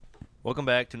Welcome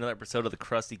back to another episode of the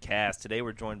Krusty Kast. Today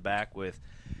we're joined back with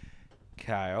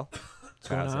Kyle. What's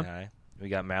going on? Hi. We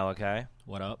got Malachi.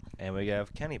 What up? And we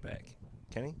have Kenny back.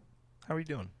 Kenny, how are you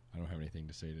doing? I don't have anything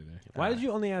to say today. Why did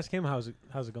you only ask him how's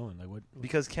it going? Like what?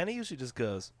 Because Kenny usually just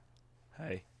goes,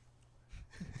 "Hey."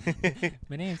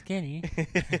 My name's Kenny.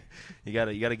 you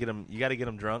gotta get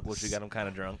him drunk, which we got him kind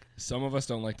of drunk. Some of us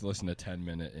don't like to listen to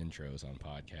 10-minute intros on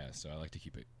podcasts, so I like to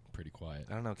keep it pretty quiet.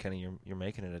 I don't know, Kenny. You're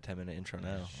making it a 10-minute intro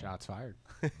now. Shots fired.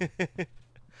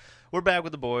 We're back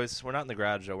with the boys. We're not in the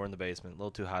garage though. We're in the basement. A little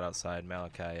too hot outside.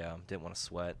 Malachi didn't want to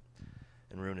sweat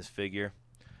and ruin his figure.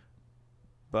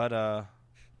 But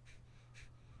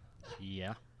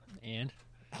yeah, and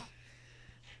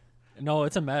no,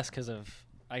 it's a mess because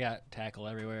I got tackle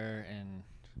everywhere and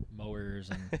mowers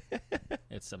and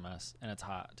it's a mess and it's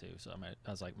hot too. So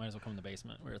I was like, might as well come in the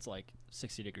basement where it's like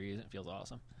 60 degrees and it feels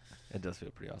awesome. It does feel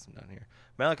pretty awesome down here.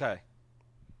 Malachi,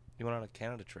 you went on a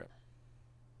Canada trip.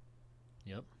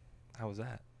 Yep. How was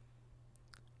that?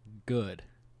 Good.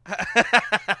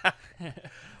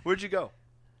 Where'd you go?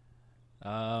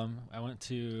 I went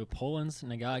to Poland's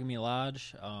Nagagmi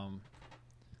Lodge.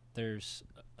 There's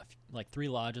like 3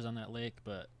 lodges on that lake,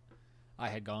 but I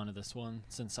had gone to this one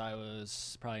since I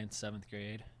was probably in 7th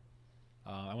grade.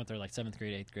 I went there like 7th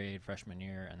grade, 8th grade, freshman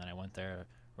year, and then I went there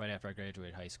right after I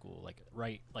graduated high school,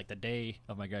 like the day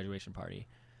of my graduation party.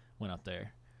 Went up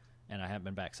there, and I haven't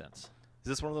been back since. Is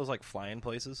this one of those like flying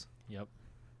places? Yep.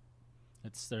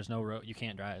 There's no road. You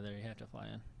can't drive there. You have to fly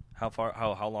in.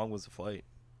 How long was the flight?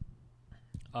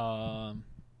 15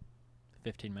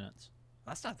 minutes.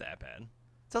 That's not that bad.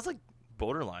 Sounds like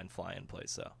borderline flying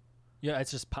place though. Yeah,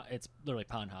 it's literally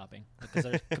pond hopping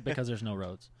because there's no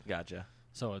roads. Gotcha.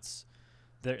 So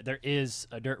there is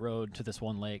a dirt road to this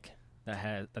one lake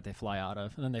that they fly out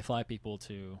of, and then they fly people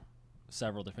to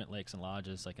several different lakes and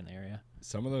lodges like in the area.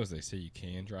 Some of those they say you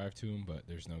can drive to them, but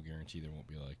there's no guarantee there won't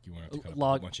be like you want to cut up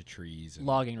a bunch of trees. And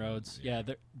logging roads. Yeah,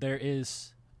 there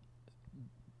is.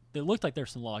 It looked like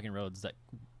there's some logging roads that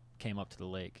came up to the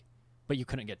lake, but you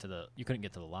couldn't get to the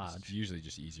lodge. It's usually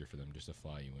just easier for them just to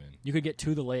fly you in. You could get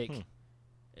to the lake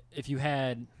if you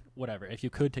had whatever. If you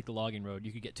could take the logging road,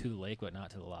 you could get to the lake, but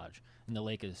not to the lodge. And the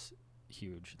lake is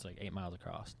huge. It's like 8 miles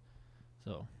across.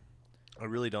 So I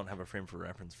really don't have a frame for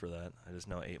reference for that. I just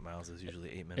know 8 miles is usually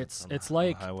 8 minutes. It's on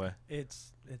like the highway.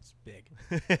 It's big.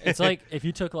 It's like if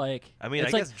you took like. I mean,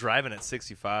 I guess driving at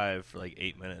 65 for like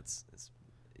 8 minutes.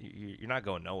 You're not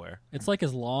going nowhere. It's like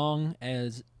as long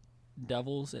as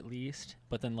Devils at least,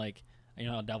 but then like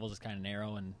how Devils is kind of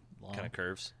narrow and long. Kind of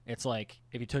curves. It's like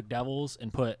if you took Devils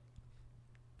and put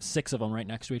 6 of them right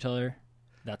next to each other,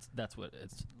 that's what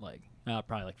it's like.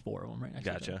 Probably like 4 of them right next to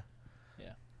each other. Gotcha.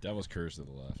 Yeah. Devil's curves to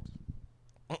the left.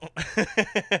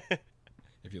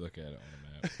 If you look at it on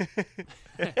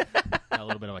the map. Got a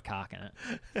little bit of a cock in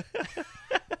it.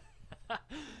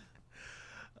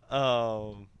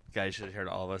 Guys, you should have heard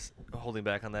all of us holding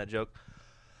back on that joke.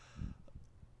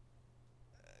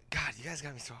 God, you guys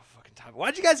got me so fucking tired.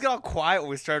 Why'd you guys get all quiet when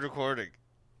we started recording?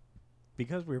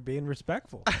 Because we were being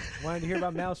respectful. Wanted to hear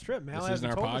about Mal's trip. Mal This isn't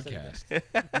hasn't our told us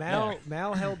podcast.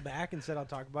 Mal held back and said, "I'll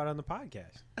talk about it on the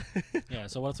podcast." Yeah.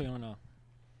 So what else we want to know?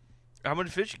 How many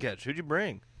fish you catch? Who'd you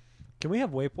bring? Can we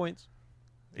have waypoints?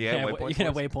 Yeah, you can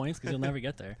have waypoints because you'll never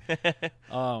get there.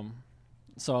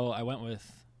 So I went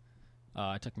with.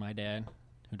 I took my dad,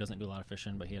 who doesn't do a lot of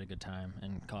fishing, but he had a good time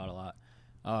and caught a lot.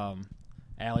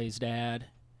 Allie's dad,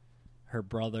 her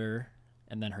brother,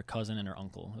 and then her cousin and her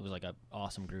uncle. It was like an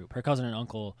awesome group. Her cousin and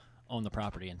uncle own the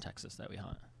property in Texas that we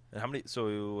hunt. And how many?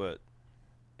 So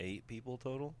 8 people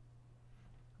total?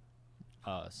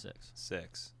 6.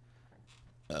 6.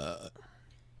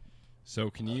 So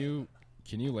can you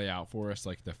lay out for us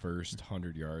like the first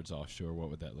 100 yards offshore? What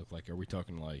would that look like? Are we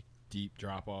talking like deep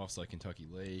drop offs like Kentucky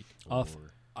Lake? Off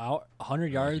our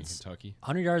 100 yards. Kentucky.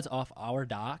 100 yards off our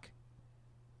dock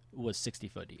was 60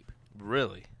 foot deep.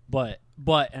 Really? But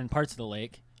in parts of the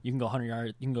lake, you can go 100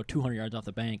 yards. You can go 200 yards off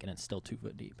the bank, and it's still 2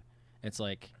 foot deep. It's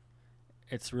like,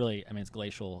 it's really. I mean, it's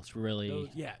glacial. It's really.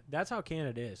 Yeah, that's how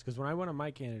Canada is. Because when I went on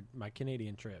my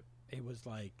Canadian trip, it was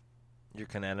like Your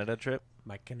Canada trip?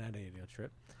 my Canadian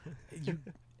trip.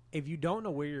 If you don't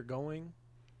know where you're going,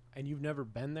 and you've never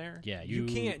been there, Yeah, you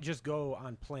can't just go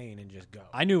on plane and just go.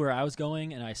 I knew where I was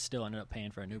going, and I still ended up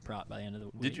paying for a new prop by the end of the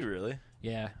week. Did you really?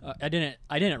 Yeah, I didn't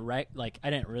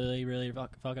really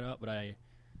fuck it up, but I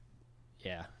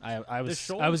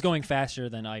was going faster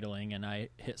than idling, and I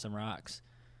hit some rocks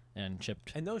and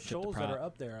chipped. And those chipped the shoals that prop. are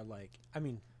up there are like, I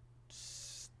mean,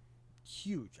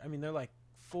 huge. I mean, they're like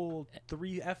full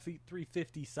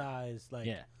F350 size. Like,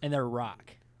 yeah, and they're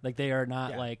rock. Like they are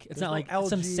not Yeah. like it's There's not no like algae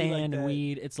some like sand and that.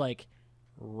 weed. It's like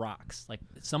rocks. Like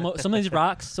some of these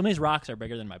rocks are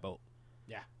bigger than my boat.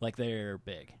 Yeah. Like they're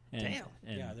big. And, Damn.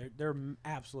 And Yeah, they're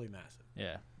absolutely massive.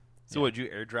 yeah. So would you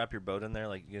airdrop your boat in there?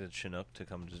 Like you get a Chinook to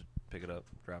come just pick it up,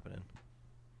 drop it in?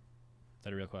 Is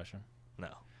that a real question? No.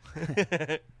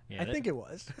 Yeah, I think it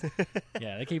was.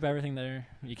 yeah, they keep everything there.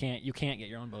 You can't get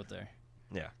your own boat there.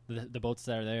 Yeah. The boats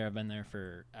that are there have been there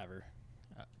forever,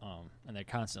 and they're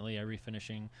constantly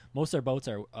refinishing. Most of their boats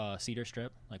are cedar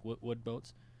strip, like wood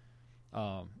boats,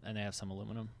 and they have some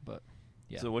aluminum. But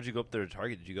yeah, So what'd you go up there to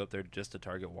target? Did you go up there just to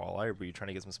target walleye, or were you trying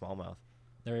to get some smallmouth?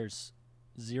 there's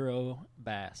 0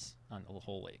 bass on the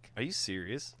whole lake. Are you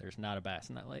serious? There's not a bass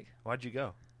in that lake. Why'd you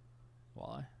go?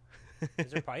 Walleye.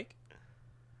 Is there pike?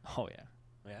 Oh yeah.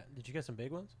 Yeah. Did you get some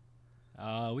big ones?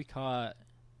 We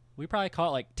probably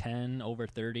caught like 10 over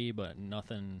 30, but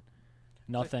nothing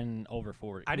over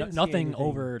 40. I didn't see nothing anything.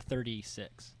 over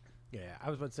 36. Yeah, I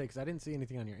was about to say because I didn't see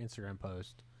anything on your Instagram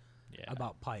post Yeah.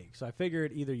 about pike, so I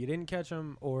figured either you didn't catch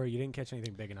them or you didn't catch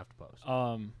anything big enough to post.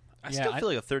 I still feel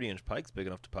like a 30-inch pike's big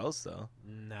enough to post, though.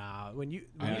 Nah, when you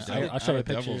I'll show you a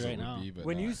picture right now.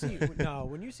 when you see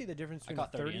when you see the difference I between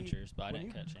caught a 30 30 inchers, but I when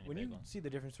didn't you- catch any when big you ones. see the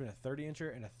difference between a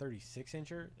 30-incher and a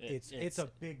 36-incher, it's it's a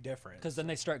big difference. Because then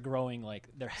they start growing like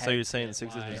their head. So you're saying the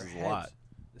 6 inches is a lot?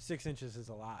 The 6 inches is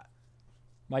a lot.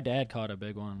 My dad caught a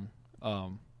big one.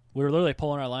 We were literally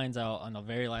pulling our lines out on the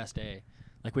very last day,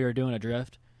 like we were doing a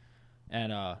drift,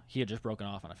 and he had just broken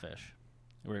off on a fish.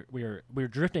 We were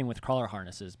drifting with crawler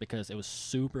harnesses because it was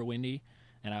super windy,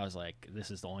 and I was like, "This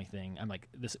is the only thing." I'm like,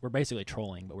 "This we're basically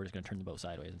trolling, but we're just gonna turn the boat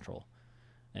sideways and troll,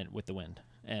 and with the wind."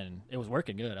 And it was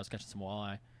working good. I was catching some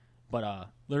walleye, but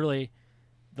literally,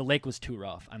 the lake was too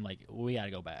rough. I'm like, "We got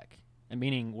to go back." And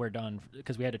meaning we're done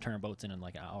because we had to turn our boats in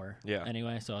like an hour. Yeah.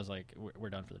 Anyway, so I was like, "We're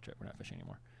done for the trip. We're not fishing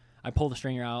anymore." I pull the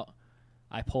stringer out.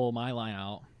 I pull my line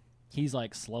out. He's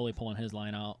like slowly pulling his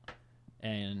line out,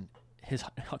 and his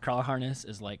crawler harness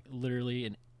is like literally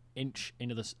an inch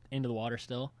into the water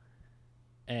still,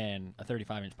 and a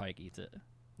 35-inch pike eats it.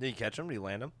 Did you catch them? Did you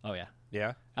land them? Oh yeah.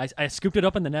 Yeah. I scooped it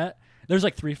up in the net. There's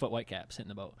like 3-foot whitecaps hitting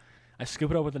the boat. I scoop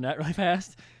it up with the net really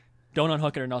fast. Don't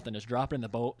unhook it or nothing. Just drop it in the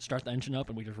boat, start the engine up,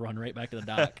 and we just run right back to the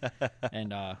dock.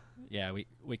 And yeah,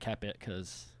 we kept it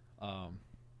because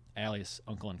Allie's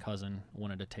uncle and cousin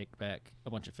wanted to take back a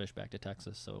bunch of fish back to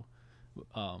Texas. So,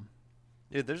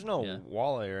 Yeah, there's no Yeah.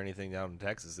 walleye or anything down in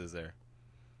Texas, is there?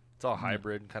 It's all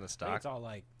hybrid kind of I think stock. it's all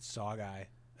like saw guy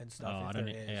and stuff. oh, if I don't.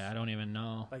 there is. Yeah, I don't even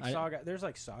know. Like saw guy. There's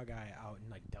like saw guy out in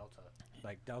like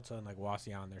Delta and like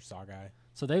Wasion. There's saw guy.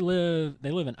 So they live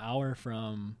an hour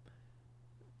from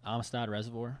Amistad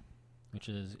Reservoir, which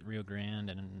is Rio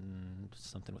Grande and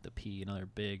something with a P, another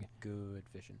big. Good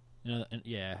fishing. And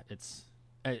yeah, it's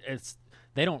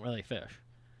they don't really fish,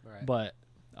 Right. but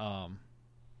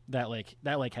that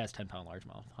lake has 10-pound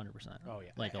largemouth, 100%. Oh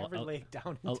yeah. like every a, lake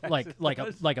down in a, Texas like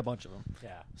does. a bunch of them.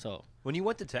 Yeah. So When you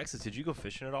went to Texas, did you go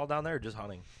fishing at all down there or just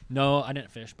hunting? no, I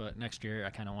didn't fish, but next year I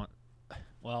kind of want.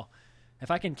 Well, if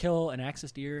I can kill an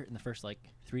axis deer in the first like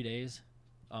 3 days,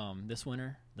 this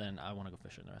winter, then I want to go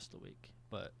fishing the rest of the week.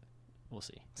 But we'll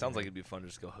see. Sounds like it'd be fun to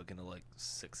just go hook into like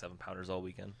 6-7 pounders all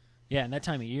weekend. Yeah, and that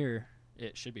time of year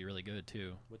it should be really good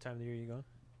too. What time of the year are you going?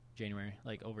 January,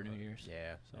 like over New Year's.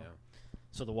 Yeah. So,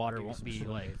 so the water Give you won't some be short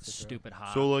like dates to throw. stupid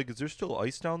hot. like, is there still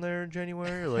ice down there in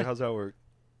January? Or, like, how's that work?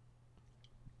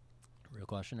 Real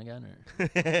question again,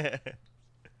 or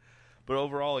But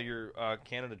overall, your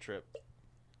Canada trip,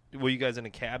 were you guys in a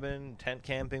cabin, tent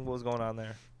camping? What was going on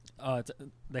there?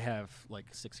 they have like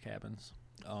 6 cabins.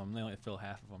 They only fill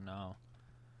half of them now.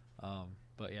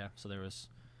 But yeah, so there was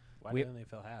Why We- didn't they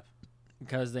fill half?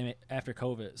 because after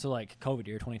COVID, so like COVID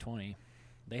year 2020,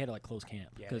 they had to like close camp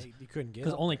Yeah, because you couldn't get.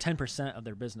 because up only there. 10% of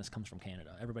their business comes from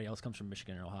Canada. Everybody else comes from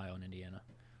Michigan and Ohio and Indiana,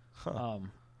 Huh.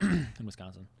 and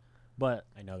Wisconsin. But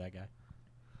I know that guy.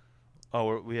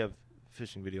 Oh, we have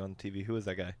fishing video on TV. Who is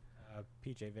that guy?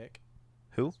 PJ Vic.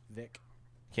 Who? Vic.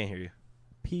 Can't hear you.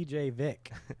 PJ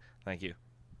Vic. Thank you.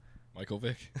 Michael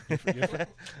Vick.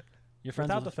 you're friends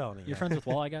Without the with felony. you're friends with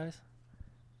walleye guys.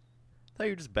 I thought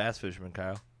you were just bass fishermen,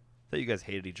 Kyle. I thought you guys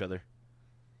hated each other.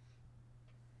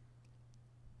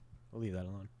 We'll leave that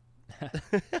alone.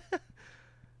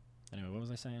 Anyway, what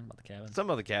was I saying about the cabin? Some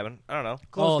other cabin. I don't know.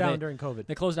 Closed Oh, down during COVID.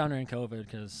 They closed down during COVID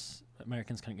because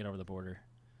Americans couldn't get over the border.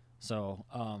 So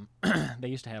they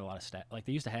used to have a lot of staff. Like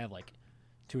they used to have like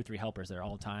 2 or 3 helpers there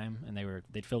all the time, and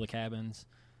they'd fill the cabins.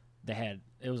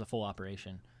 It was a full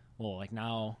operation. Well, like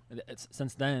now,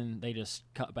 since then they just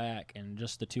cut back and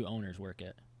just the 2 owners work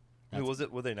it. I mean,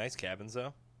 were they nice cabins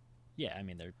though? Yeah, I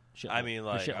mean they're. I mean,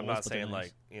 like, I'm not saying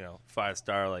like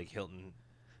 5-star like Hilton.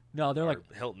 No, they're or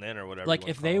like Hilton Inn or whatever. like you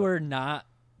wanna if they call it. were not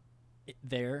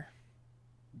there,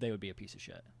 they would be a piece of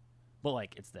shit. But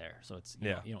like it's there, so it's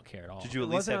you don't care at all. Did you It at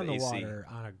least wasn't have on the AC? water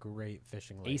on a great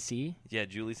fishing lake. AC? Yeah,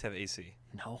 did you at least have AC?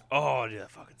 No. Oh, dude, that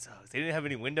fucking sucks. They didn't have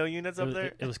any window units up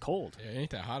there? It was cold. Yeah, it ain't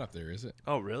that hot up there, is it?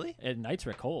 Oh, really? And nights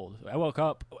were cold. I woke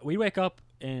up. We wake up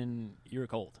and you were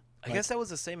cold. I guess that was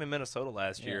the same in Minnesota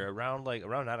last year. Yeah. Around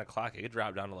 9 o'clock, it could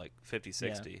drop down to like 50,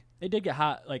 60. Yeah. It did get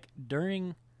hot. Like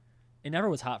during, it never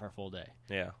was hot for a full day.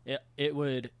 Yeah. It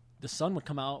would. The sun would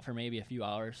come out for maybe a few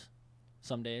hours,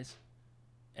 some days,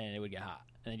 and it would get hot.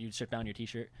 And then you'd strip down your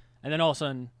t-shirt, and then all of a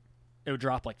sudden, it would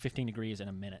drop like 15 degrees in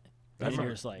a minute. That's And you're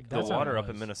not- just like, The That's how it water up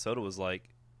in was. Minnesota was like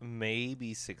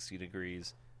maybe 60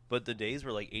 degrees, but the days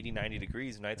were like 80, 90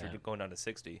 degrees. Nights Yeah. were going down to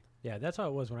 60. Yeah, that's how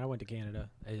it was when I went to Canada.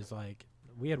 Is like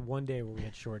we had one day where we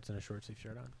had shorts and a short sleeve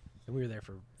shirt on, and we were there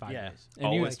for 5 Yeah. days. And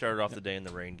Always you- started off the day in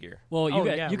the rain gear. well, Oh,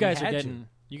 yeah, you we guys are had to.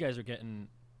 getting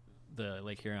the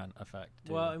Lake Huron effect.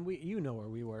 Too. Well, and you know where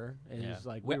we were. It was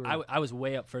like we were, I was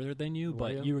way up further than you, Were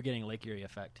but you? you were getting Lake Erie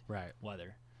effect right.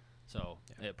 weather, so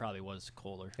it probably was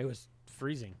colder. It was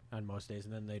freezing on most days,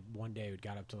 and then one day it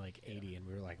got up to like 80, and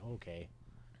we were like, okay,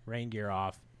 rain gear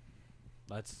off.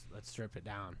 Let's strip it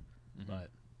down. Mhm.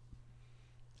 But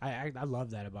I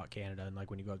love that about Canada, and like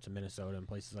when you go up to Minnesota and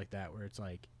places like that where it's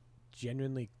like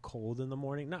genuinely cold in the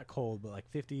morning. Not cold, but like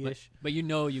 50-ish. But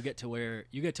you get to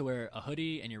wear a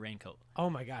hoodie and your raincoat. Oh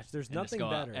my gosh, there's And just nothing go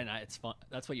out, better. and it's fun.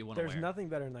 That's what you want to There's wear. nothing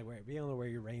better than like being able to wear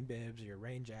your rain bibs or your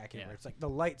rain jacket, Yeah. where it's like the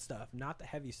light stuff, not the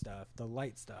heavy stuff, the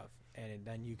light stuff, and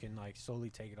then you can like slowly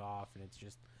take it off, and it's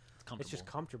comfortable. it's just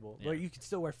comfortable. Yeah. Where you can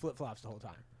still wear flip flops the whole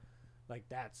time. Like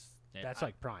that's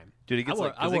like prime. Dude, it gets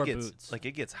I wore it gets boots. like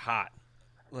it gets hot,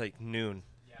 like noon,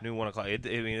 1 o'clock. I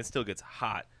mean, it still gets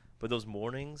hot, but those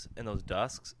mornings and those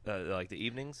dusks, like the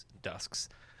evenings,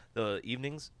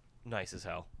 nice as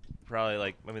hell. Probably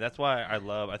like I mean that's why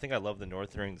I think I love the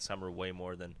north during the summer way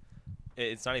more than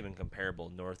it's not even comparable.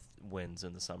 North winds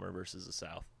in the summer versus the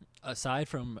south. Aside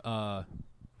from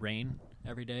rain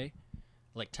every day,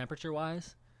 like temperature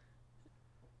wise,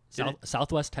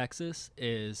 Southwest Texas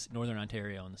is Northern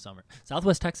Ontario in the summer.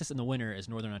 Southwest Texas in the winter is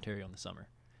Northern Ontario in the summer,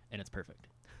 and it's perfect.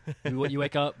 When you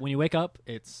wake up,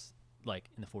 it's like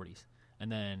in the 40s, and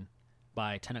then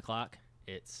by 10 o'clock,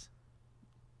 it's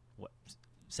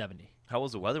 70. How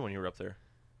was the weather when you were up there?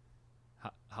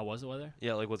 How was the weather?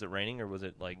 Yeah, like was it raining or was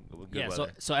it like good Yeah,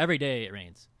 weather? so every day it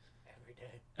rains.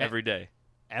 Every day.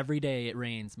 Every day it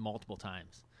rains multiple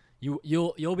times.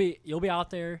 You'll be out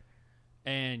there,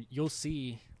 and you'll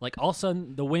see like all of a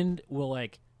sudden the wind will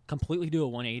like completely do a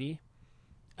 180,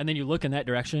 and then you look in that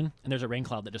direction and there's a rain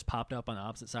cloud that just popped up on the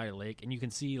opposite side of the lake, and you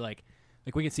can see like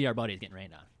we can see our buddies getting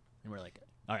rained on, and we're like,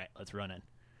 all right, let's run in.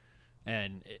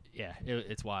 And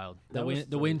it's wild.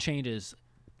 The wind changes,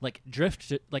 like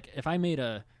drift. Like if I made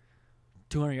a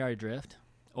 200-yard drift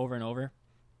over and over,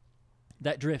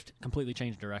 that drift completely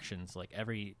changed directions. Like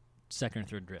every second or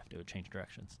third drift, it would change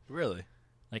directions. Really?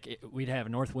 Like we'd have a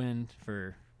north wind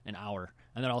for an hour,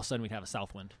 and then all of a sudden we'd have a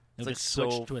south wind. It It's would like just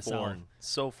switch so to a foreign.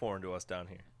 So foreign to us down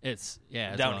here. It's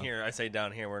down wild. here, I say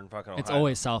down here, we're in fucking Ohio. It's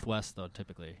always southwest though.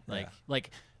 Typically,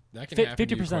 like That can Fi- happen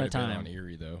to you 50% quite of the a bit time. on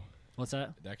Erie, though. what's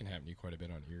that? That can happen to you quite a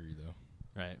bit on Erie, though.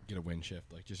 Right. Get a wind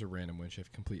shift, like just a random wind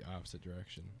shift, complete opposite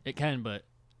direction. It can, but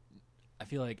I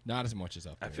feel like Not as much as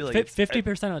up there. I feel like it's- 50%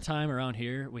 of the time around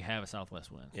here we have a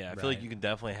southwest wind. Yeah, I feel like Right. you can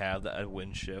definitely have that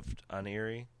wind shift on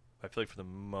Erie. I feel like for the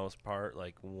most part,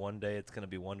 like one day it's going to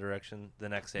be one direction, the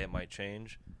next day it might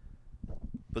change.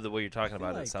 But the way you're talking feel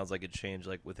about it, like- it sounds like it changed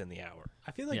like within the hour.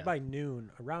 I feel like Yeah. by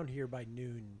noon, around here by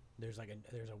noon, there's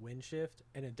a wind shift,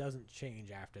 and it doesn't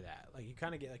change after that. Like you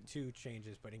kind of get like two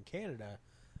changes, but in Canada,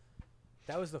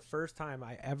 that was the first time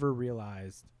I ever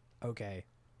realized, okay,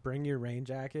 bring your rain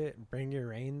jacket, bring your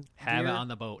rain Have it gear on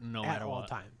the boat no at matter all what.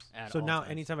 times. At So all now,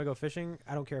 times. anytime I go fishing,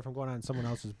 I don't care if I'm going on someone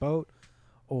else's boat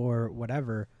or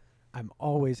whatever. I'm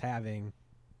always having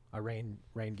a rain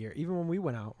gear. Even when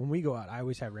we go out, I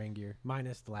always have rain gear.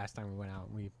 Minus the last time we went out,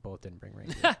 and we both didn't bring rain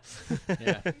gear.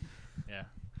 yeah. Yeah.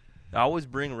 I always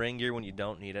bring rain gear when you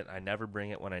don't need it. I never bring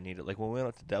it when I need it. Like when we went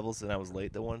up to Devils and I was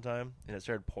late the one time, and it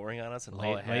started pouring on us, and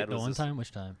all I had the was one this- time?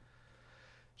 Which time?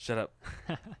 Shut up.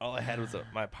 All I had was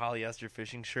my polyester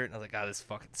fishing shirt, and I was like, "God, this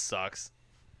fucking sucks."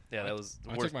 Yeah, that was the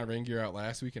I worst. took my rain gear out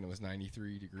last week and it was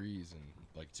 93 degrees and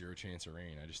like 0 chance of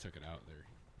rain. I just took it out there.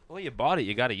 Well, you bought it.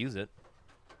 You got to use it.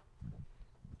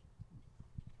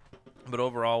 But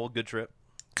overall, good trip.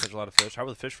 Catch a lot of fish. How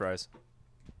were the fish fries?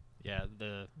 Yeah,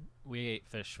 we ate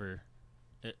fish for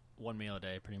one meal a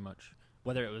day, pretty much.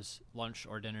 Whether it was lunch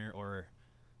or dinner or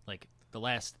like the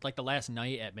last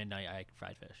night at midnight, I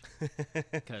fried fish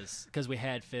because we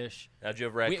had fish. Did you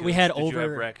have raccoons? We had Did you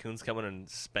have over- raccoons coming and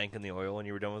spanking the oil when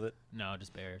you were done with it? No,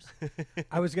 just bears.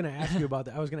 I was gonna ask you about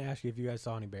that. I was gonna ask you if you guys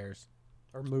saw any bears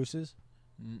or mooses.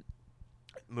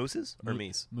 Mooses or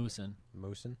meese? Moosin.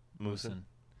 Moosin.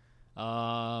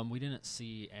 We didn't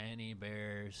see any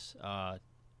bears.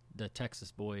 The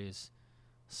Texas boys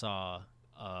saw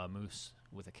a moose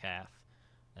with a calf,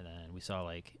 and then we saw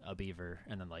like a beaver,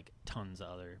 and then like tons of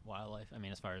other wildlife. I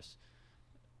mean, as far as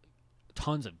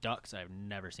tons of ducks I've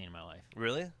never seen in my life.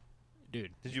 Really?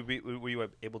 Dude. Were you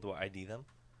able to ID them?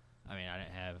 I mean, I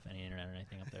didn't have any internet or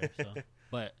anything up there, so.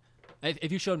 But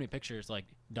if you showed me pictures like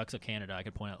ducks of Canada, I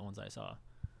could point out the ones I saw.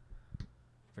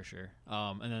 For sure.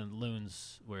 And then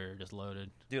loons were just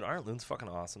loaded. Dude, aren't loons fucking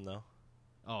awesome though?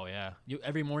 Oh yeah.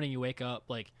 Every morning you wake up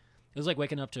like it was like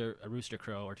waking up to a rooster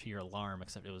crow or to your alarm,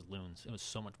 except it was loons. It was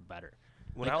so much better.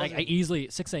 I easily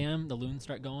 6 a.m. the loons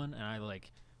start going, and I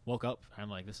like woke up. And I'm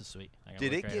like, this is sweet.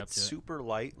 Did it get super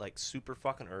light, like super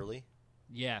fucking early?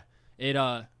 Yeah. It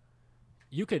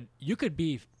you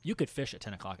could fish at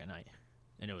 10 o'clock at night,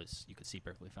 and you could see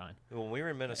perfectly fine. When we were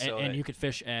in Minnesota, and you could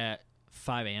fish at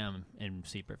 5 a.m. and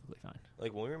see perfectly fine.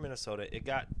 Like when we were in Minnesota, it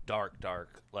got dark,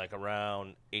 like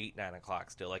around 8, 9 o'clock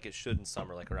still. Like it should in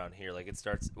summer, like around here. Like it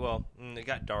starts, it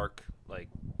got dark, like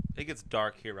it gets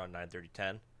dark here around 9:30,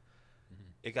 10. Mm-hmm.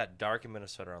 It got dark in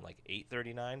Minnesota around like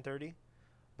 8:30, 9:30,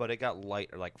 but it got light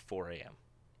at like 4 a.m.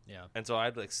 Yeah. And so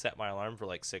I'd like set my alarm for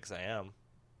like 6 a.m.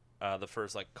 The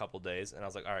first like couple days, and I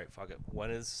was like, all right, fuck it. When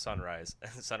is sunrise?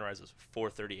 And sunrise was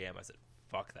 4:30 a.m. I said,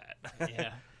 fuck that.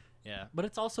 Yeah. Yeah, but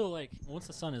it's also like once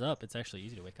the sun is up, it's actually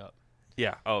easy to wake up.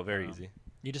 Yeah. Oh, very easy.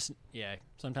 You just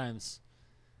sometimes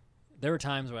there were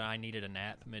times when I needed a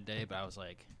nap midday, but I was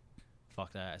like,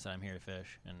 fuck that. I said I'm here to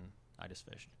fish, and I just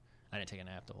fished. I didn't take a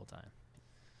nap the whole time.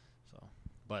 So,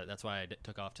 but that's why I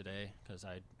took off today because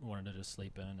I wanted to just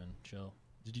sleep in and chill.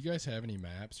 Did you guys have any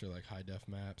maps or like high def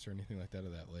maps or anything like that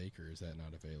of that lake, or is that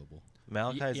not available?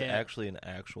 Malachi's actually an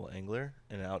actual angler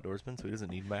and an outdoorsman, so he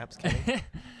doesn't need maps. Kenny.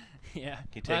 Yeah,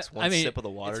 he takes one sip of the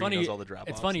water. He knows all the drop-offs.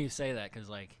 It's funny you say that because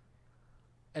like,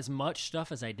 as much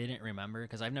stuff as I didn't remember,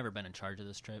 because I've never been in charge of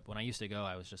this trip. When I used to go,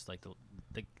 I was just like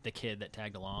the kid that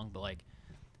tagged along. But like,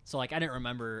 so like I didn't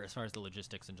remember as far as the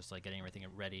logistics and just like getting everything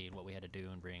ready and what we had to do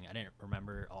and bring. I didn't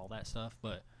remember all that stuff.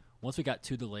 But once we got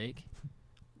to the lake,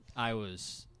 I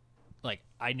was like,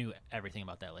 I knew everything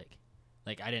about that lake.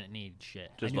 Like I didn't need shit.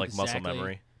 Just like muscle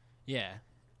memory. Yeah,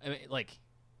 I mean, like,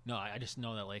 no, I just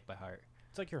know that lake by heart.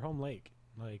 It's like your home lake.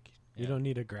 Like you don't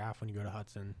need a graph when you go to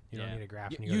Hudson. You don't need a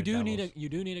graph when you go to Devils. You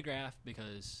do need a graph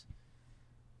because,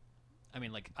 I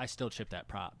mean, like I still chipped that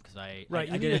prop because I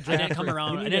didn't come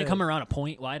around a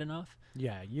point wide enough.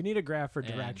 Yeah, you need a graph for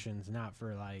directions, not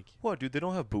for like. What, dude? They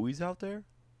don't have buoys out there?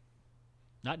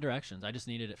 Not directions. I just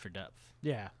needed it for depth.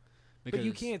 Yeah, because but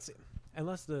you can't.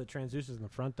 Unless the transducer's in the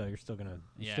front, though, you're still gonna.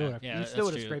 You that's still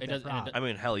would have true. scraped that prop. I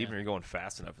mean, hell, even if you're going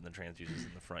fast enough and the transducer's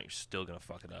in the front, you're still gonna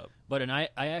fuck it up. But I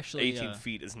actually 18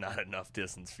 feet is not enough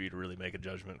distance for you to really make a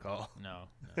judgment call. No.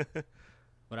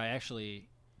 But I actually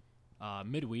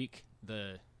midweek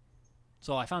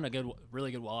so I found a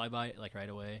really good walleye bite like right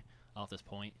away off this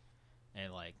point,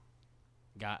 and like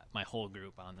got my whole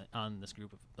group on this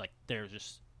group of like there's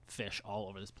just fish all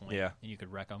over this point. Yeah, and you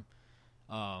could wreck them.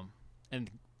 And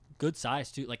good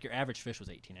size too. Like your average fish was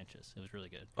 18 inches. It was really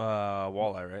good.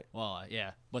 Walleye, right? Walleye,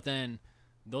 yeah. But then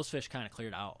those fish kind of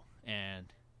cleared out, and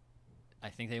I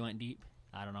think they went deep.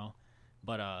 I don't know,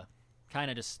 but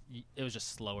kind of just it was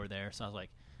just slower there. So I was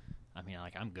like, I mean,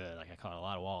 like I'm good. Like I caught a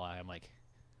lot of walleye. I'm like,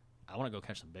 I want to go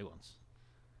catch some big ones,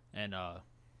 and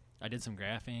I did some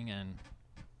graphing, and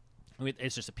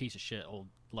it's just a piece of shit old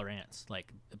Lowrance,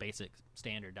 like a basic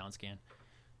standard downscan,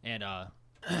 and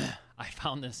I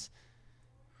found this.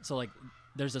 So, like,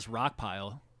 there's this rock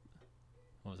pile.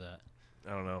 What was that?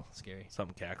 I don't know. Scary.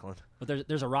 Something cackling. But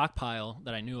there's a rock pile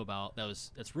that I knew about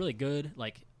that's really good,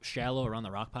 like, shallow around the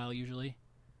rock pile usually.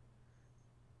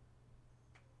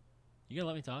 You gonna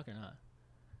let me talk or not?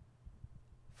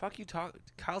 Fuck you talk.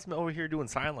 Kyle's over here doing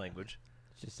sign language.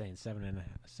 Just saying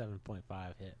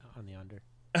 7.5 hit on the under.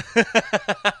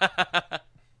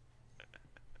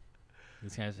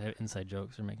 These guys have inside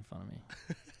jokes. They're making fun of me.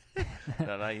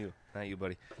 No, not you,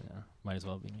 buddy. Yeah, might as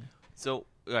well be me. So,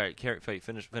 all right,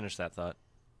 finish that thought.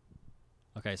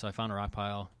 Okay, so I found a rock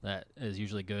pile that is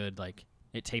usually good. Like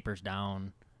it tapers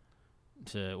down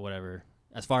to whatever.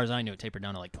 As far as I knew, it tapered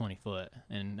down to like 20 foot,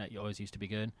 and that always used to be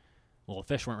good. Well, the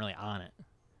fish weren't really on it,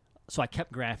 so I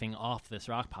kept graphing off this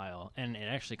rock pile, and it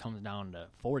actually comes down to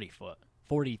 40 foot,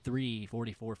 43,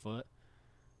 44 foot,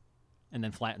 and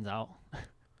then flattens out.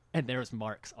 and there was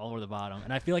marks all over the bottom.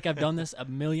 And I feel like I've done this a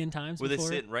million times Were before.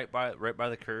 they sitting right by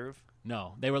the curve?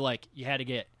 No, they were like you had to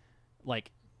get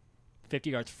like 50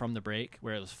 yards from the break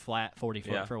where it was flat 40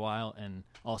 foot Yeah. for a while, and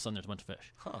all of a sudden there's a bunch of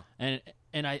fish. Huh.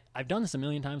 And I've done this a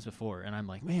million times before, and I'm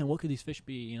like, man, what could these fish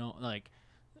be? You know,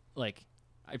 like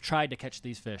I've tried to catch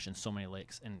these fish in so many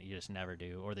lakes, and you just never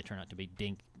do, or they turn out to be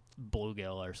dink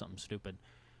bluegill or something stupid.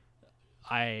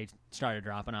 I started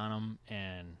dropping on them,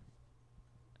 and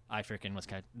I freaking was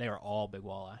they were all big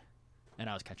walleye, and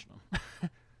I was catching them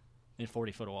in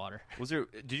 40 foot of water.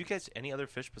 Did you catch any other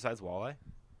fish besides walleye?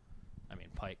 I mean,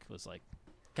 pike was like.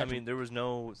 There was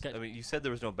no. You said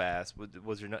there was no bass.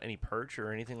 Was there any perch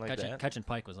or anything like that? Catching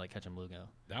pike was like catching bluegill.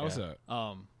 That was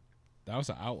That was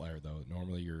an outlier though.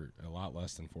 Normally you're a lot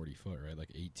less than 40 foot, right? Like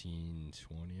 18,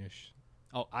 20-ish.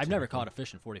 Oh, I've never caught a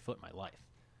fish in 40 foot in my life.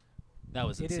 That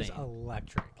was insane. It is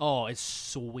electric. Oh, it's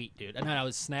sweet, dude. And then I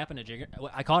was snapping a jigger.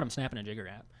 I caught him snapping a jigger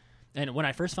wrap. And when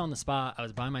I first found the spot, I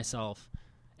was by myself,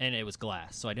 and it was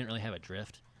glass, so I didn't really have a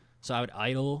drift. So I would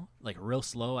idle, like real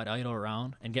slow. I'd idle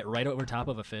around and get right over top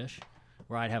of a fish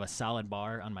where I'd have a solid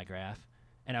bar on my graph,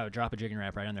 and I would drop a jigging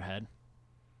wrap right on their head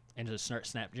and just start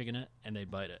snap jigging it, and they'd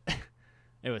bite it.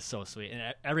 It was so sweet.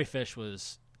 And every fish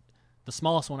was – the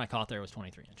smallest one I caught there was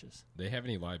 23 inches. They have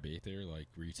any live bait there? Like,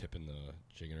 were you tipping the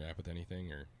jigging wrap with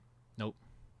anything? Or Nope.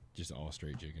 Just all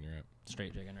straight jigging wrap?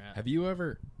 Straight jigging wrap. Have you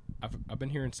ever – I've been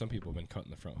hearing some people have been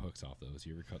cutting the front hooks off those.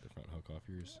 You ever cut the front hook off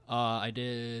yours? I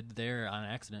did there on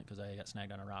accident because I got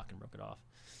snagged on a rock and broke it off.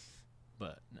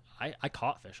 But I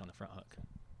caught fish on the front hook.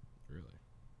 Really?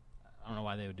 I don't know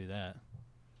why they would do that.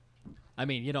 I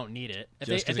mean, you don't need it.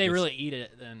 Just If they really eat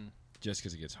it, then just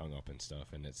because it gets hung up and stuff,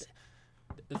 and it's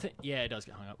yeah, it does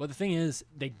get hung up. But the thing is,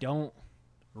 they don't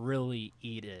really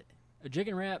eat it. A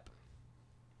jigging wrap,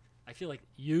 I feel like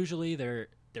usually they're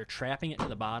trapping it to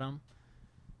the bottom,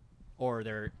 or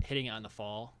they're hitting it on the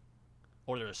fall,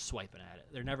 or they're just swiping at it.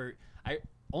 They're never.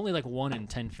 Only like 1 in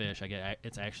 10 fish I get.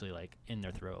 It's actually like in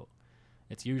their throat.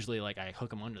 It's usually like I hook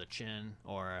them under the chin,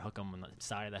 or I hook them on the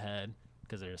side of the head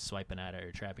because they're just swiping at it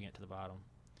or trapping it to the bottom.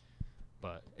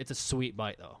 But it's a sweet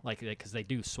bite though, like because they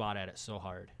do swat at it so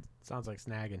hard. Sounds like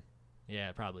snagging. Yeah,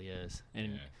 it probably is.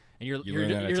 And Yeah. and you're You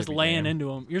learn how to just tip your laying game. into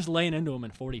them. You're just laying into them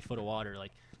in 40 foot of water.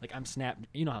 Like I'm snap.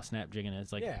 You know how snap jigging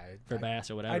is, like Yeah, for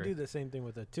bass or whatever. I do the same thing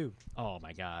with a tube. Oh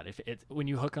my god! If it when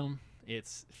you hook them,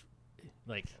 it's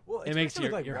like Well, it makes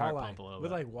especially with, your heart walleye. pump a little With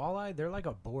bit. like walleye, they're like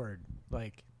a board.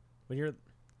 Like when you're,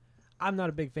 I'm not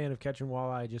a big fan of catching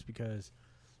walleye just because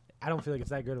I don't feel like it's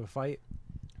that good of a fight,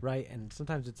 right? And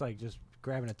sometimes it's like just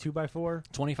grabbing a 2x4.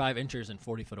 25 inches in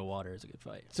 40 foot of water is a good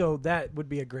fight. So that would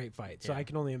be a great fight. So Yeah. I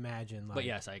can only imagine. Like, But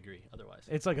yes, I agree. Otherwise,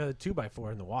 it's like a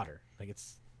 2x4 in the water. Like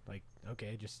it's like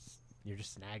okay, you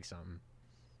just snag something.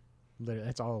 Literally,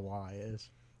 that's all a walleye is.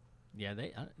 yeah,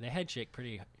 they head shake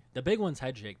pretty. The big ones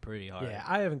head shake pretty hard. Yeah,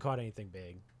 I haven't caught anything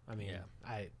big. I mean, Yeah.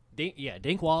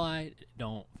 Dink walleye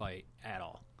don't fight at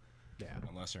all. yeah.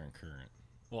 unless they're in current.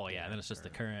 Well, yeah, then it's just the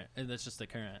current. And that's just the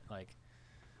current. Like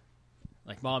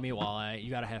Maumee walleye,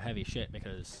 you got to have heavy shit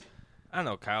because I don't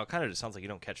know, Kyle. Kind of just sounds like you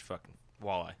don't catch fucking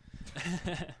walleye.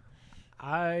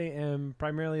 I am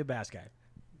primarily a bass guy.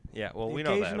 Yeah, well, The we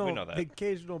know that. We occasional- know The that.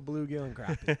 occasional bluegill and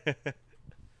crappie.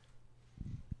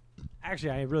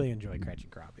 Actually, I really enjoy catching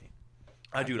crappie.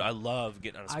 Dude, I love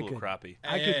getting on a school of could- crappie.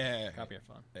 I could- crappie are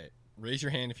fun. Hey, raise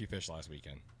your hand if you fished last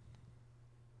weekend.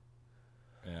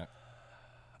 Yeah.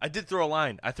 I did throw a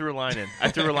line. I threw a line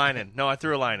in. No, I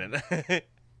threw a line in.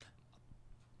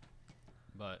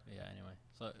 But yeah, anyway.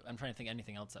 So I'm trying to think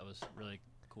anything else that was really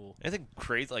cool. Anything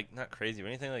crazy, like not crazy, but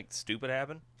anything like stupid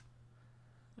happen?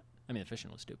 I mean, the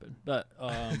fishing was stupid, but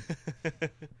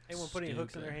Anyone putting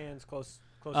hooks in their Stupid. hands close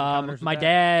encounters with my that?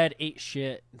 dad ate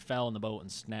shit and fell in the boat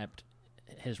and snapped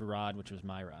his rod, which was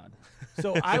my rod.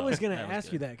 So I was going to That was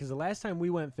ask you good. that because the last time we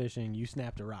went fishing, you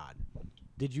snapped a rod.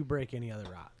 Did you break any other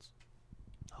rods?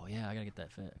 Oh yeah, I gotta get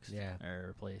that fixed. Yeah. Or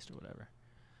replaced or whatever.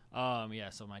 Yeah,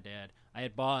 so my dad, I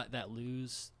had bought that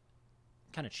Lose,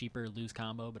 kind of cheaper Lose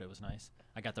combo, but it was nice.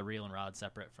 I got the reel and rod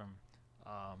separate from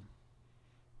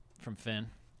Finn,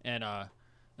 and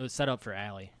it was set up for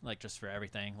Allie, like just for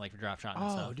everything, like for drop shot and Oh,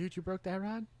 stuff. dude, you broke that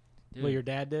rod? Dude, Well, your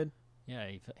dad did? yeah,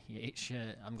 he ate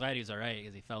shit. I'm glad he was all right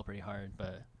because he fell pretty hard,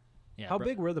 but yeah. How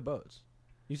big were the boats?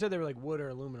 You said they were like wood or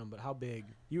aluminum, but how big?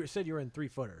 You said you were in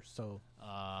 3-footers, so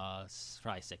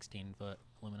Probably 16-foot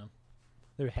aluminum.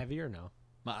 they were heavy or no?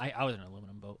 I was in an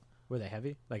aluminum boat. Were they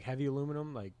heavy? Like heavy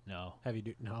aluminum? Like No.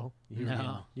 heavy? No.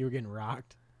 No. You were getting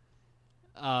rocked.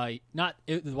 The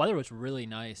weather was really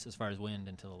nice as far as wind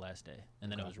until the last day,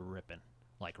 and then it was ripping,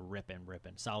 like ripping,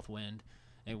 south wind,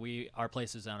 and our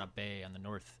place is on a bay on the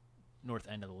north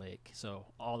end of the lake. So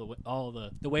all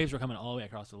the waves were coming all the way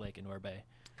across the lake into our bay,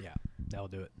 Yeah, that'll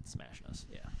do it. smashing us.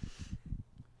 Yeah.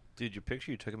 Dude, your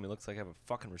picture you took of me looks like I have a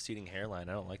fucking receding hairline.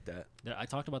 I don't like that. I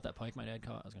talked about that pike my dad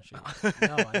caught. I was gonna show you.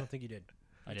 No, I don't think you did.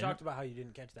 I You didn't. talked about how you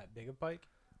didn't catch that big a pike.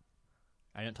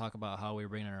 I didn't talk about how we were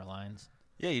bringing in our lines.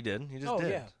 Yeah, you did. You just Oh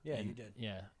did. yeah, And- you did.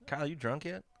 Yeah. Kyle, you drunk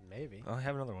yet? Maybe. I'll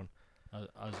have another one. I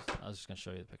was just gonna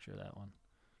show you the picture of that one,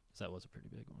 'cause that was a pretty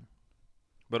big one.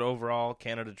 But overall,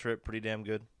 Canada trip pretty damn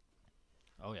good.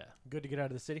 Oh yeah, Good to get out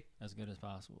of the city. as good as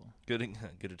possible. Good,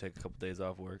 good to take a couple days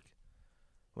off work.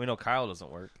 We know Kyle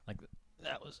doesn't work. Like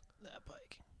that was that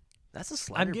pike. That's a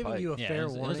slender I'm giving pike. you a Yeah, fair it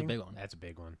was a warning. big one. That's a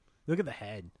big one. Look at the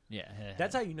head. Yeah.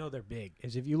 That's how you know they're big.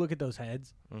 Is if you look at those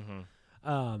heads. Mm-hmm.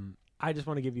 I just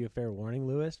want to give you a fair warning,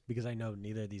 Lewis, because I know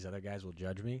neither of these other guys will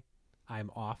judge me.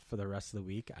 I'm off for the rest of the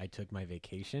week. I took my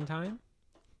vacation time.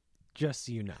 Just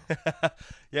so you know.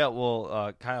 Yeah,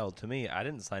 well, Kyle, to me, I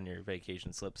didn't sign your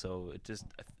vacation slip, so it just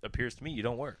appears to me you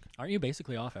don't work. Aren't you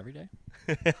basically off every day?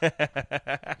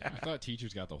 I thought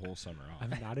teachers got the whole summer off.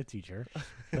 I'm not a teacher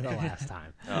for the last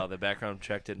time. Oh, the background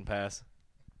check didn't pass.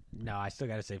 No, I still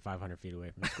got to stay 500 feet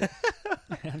away from school.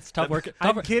 It's tough work.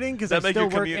 I'm kidding because I that make your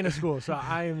still work commute- in a school, so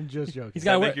I am just joking. He's Does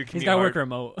that got make work. your He's commute got to work hard?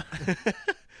 remote.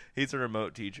 He's a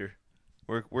remote teacher.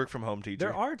 Work from home teacher.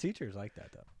 There are teachers like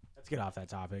that, though. Let's get off that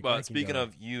topic. I But can speaking go.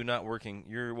 of you not working,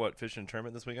 you're what, fishing a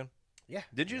tournament this weekend? Yeah.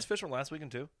 Did you just fish from last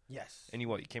weekend too? Yes. And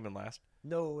you came in last?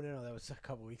 No, that was a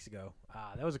couple weeks ago.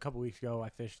 I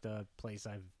fished a place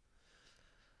I've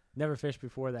never fished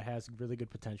before that has really good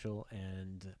potential,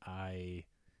 and I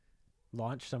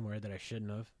launched somewhere that I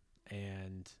shouldn't have,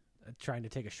 and trying to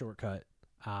take a shortcut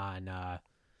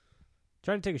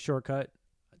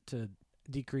to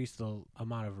decrease the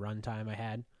amount of run time I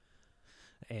had.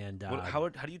 And How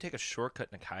do you take a shortcut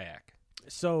in a kayak?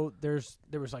 so there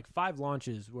was like 5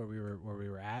 launches where we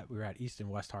were at. We were at East and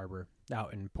West Harbor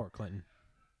out in Port Clinton.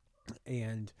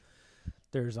 And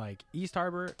there's like East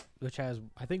Harbor, which has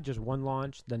I think just 1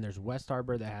 launch, then there's West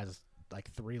Harbor that has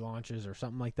like 3 launches or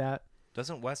something like that.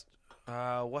 Doesn't West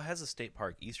what has a state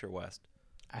park, East or West?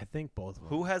 I think both of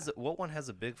them. What one has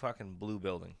a big fucking blue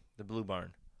building? The Blue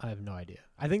Barn. I have no idea.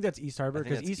 I think that's East Harbor I think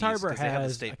because that's East Harbor 'cause they have the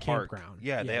has state a park. campground.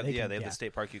 Yeah, they have can- the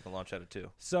state park you can launch out of too.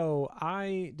 So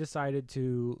I decided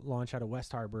to launch out of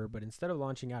West Harbor, but instead of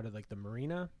launching out of like the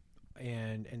marina,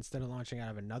 and instead of launching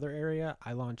out of another area,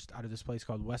 I launched out of this place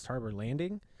called West Harbor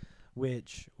Landing,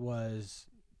 which was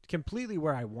completely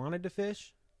where I wanted to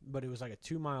fish, but it was like a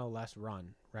 2-mile less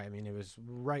run, right? I mean, it was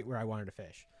right where I wanted to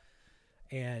fish.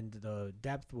 And the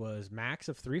depth was max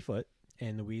of 3 foot,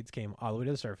 and the weeds came all the way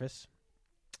to the surface.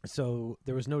 So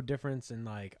there was no difference in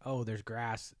like, oh, there's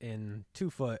grass in 2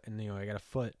 foot, and I got a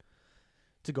foot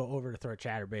to go over to throw a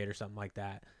chatterbait or something like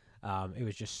that. It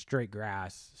was just straight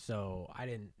grass, so I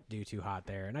didn't do too hot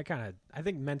there. And I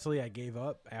think mentally I gave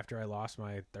up after I lost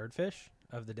my 3rd fish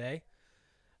of the day.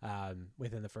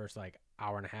 Within the first like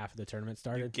hour and a half of the tournament You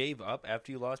started. gave up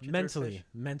after you lost your third fish?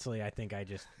 Mentally, I think it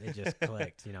just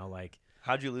clicked. Like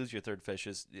How'd you lose your third fish?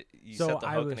 You So set the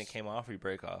I hook and was- it came off, or you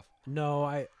break off? no,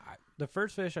 I the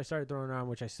first fish I started throwing around,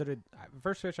 which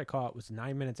first fish I caught was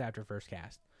 9 minutes after first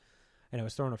cast, and I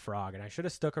was throwing a frog, and I should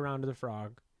have stuck around to the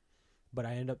frog, but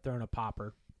I ended up throwing a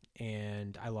popper,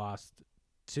 and I lost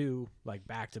 2 like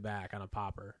back to back on a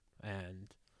popper,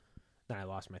 and then I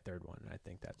lost my 3rd one. And I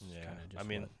think that's Yeah, kind of just. I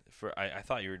mean, I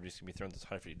thought you were just gonna be throwing those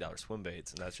 $150 swim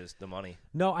baits, and that's just the money.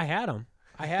 No, I had them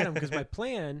because my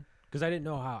plan, because I didn't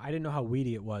know how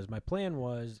weedy it was. My plan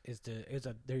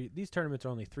these tournaments are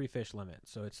only 3 fish limit,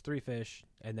 so it's 3 fish,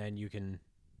 and then you can,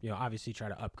 obviously try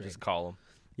to upgrade. Just call them.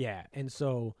 Yeah, and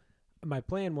so my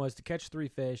plan was to catch 3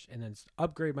 fish and then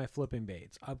upgrade my flipping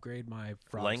baits, upgrade my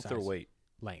frog Length or size. weight?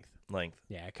 Length. Length.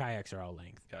 Yeah, kayaks are all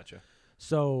length. Gotcha.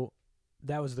 So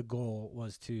that was the goal,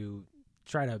 was to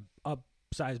try to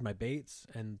upsize my baits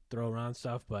and throw around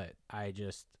stuff, but I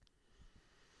just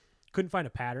couldn't find a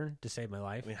pattern to save my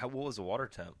life. I mean, what was the water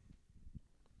temp?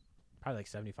 Probably like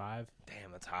 75.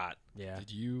 Damn, that's hot. Yeah.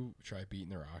 Did you try beating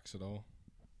the rocks at all?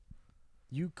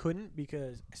 You couldn't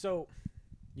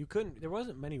there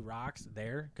wasn't many rocks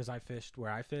there because I fished where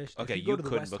I fished. If Okay, go you to the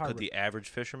couldn't, West but Harbor, could the average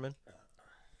fisherman?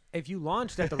 if you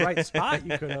launched at the right spot,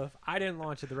 you could have. I didn't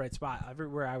launch at the right spot.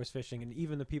 Everywhere I was fishing, and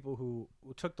even the people who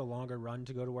took the longer run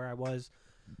to go to where I was,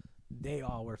 they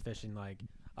all were fishing like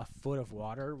a foot of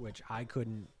water, which I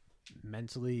couldn't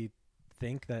mentally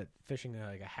think that fishing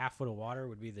like a half foot of water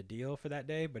would be the deal for that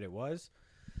day, but it was.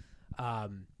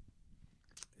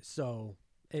 So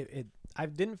I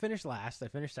didn't finish last. I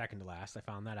finished second to last. I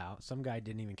found that out. Some guy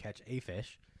didn't even catch a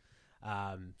fish.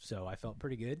 So I felt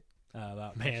pretty good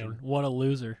about Man, fishing. what a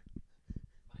loser.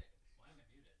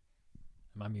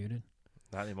 Am I muted?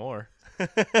 Not anymore.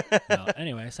 No.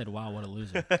 Anyway, I said, "Wow, what a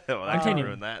loser." Well, I Continue.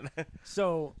 ruined that.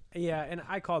 So yeah, and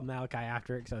I called Malachi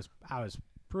after it because I was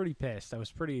pretty pissed.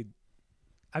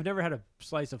 I've never had a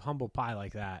slice of humble pie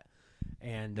like that,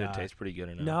 and Did it taste pretty good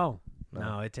or not?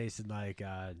 no, it tasted like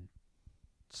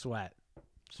sweat.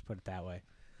 Just put it that way.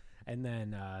 And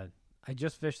then I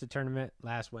just fished the tournament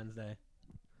last Wednesday,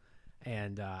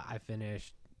 and I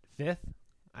finished 5th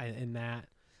in that.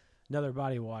 Another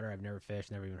body of water I've never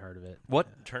fished, never even heard of it.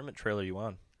 What tournament trailer are you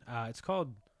on? It's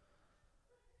called.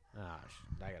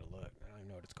 I gotta look. I don't even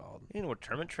know what it's called. You know what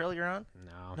tournament trailer you're on?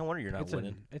 No, No wonder you're not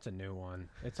winning. It's a new one.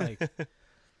 It's like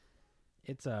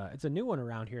it's a new one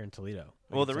around here in Toledo.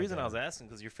 Well, the It's like reason a- I was asking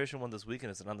because you're fishing one this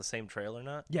weekend. Is it on the same trail or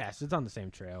not? Yes, it's on the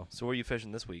same trail. So where are you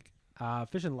fishing this week?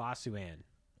 Fishing La Suan.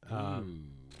 Ooh.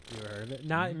 You ever heard of it?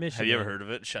 Not in Michigan. Have you ever heard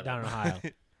of it? Shut Down in up. Ohio.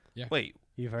 Wait.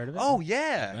 You've heard of it? Oh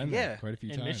yeah, Been there yeah. quite a few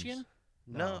In times. Michigan?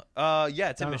 No. Yeah,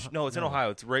 it's in Down No, it's in no. Ohio.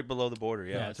 It's right below the border.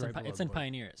 Yeah. it's right below it's the in border.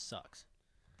 Pioneer. It sucks.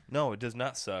 No, it does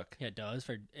not suck. Yeah, it does.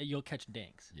 You'll catch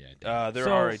dinks. Yeah. There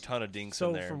So- are a ton of dinks So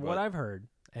in there. from what I've heard,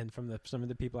 and from some of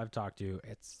the people I've talked to,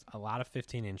 it's a lot of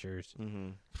 15 inchers. Mm-hmm.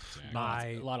 Exactly. My-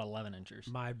 It's a lot of 11 inchers.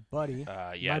 My buddy,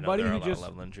 Yeah, My no, buddy there are who a lot just- of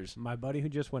 11 inchers. my buddy who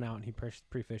just went out and he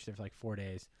pre-fished there for like 4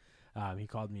 days. He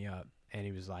called me up and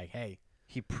he was like, "Hey,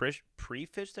 He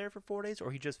pre-fished there for 4 days,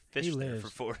 or he just fished there lives. for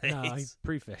 4 days? no, he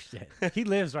pre-fished it. He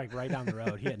lives like right down the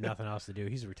road. He had nothing else to do.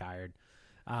 He's retired."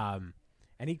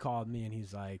 And he called me and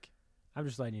he's like, "I'm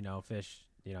just letting you know, fish.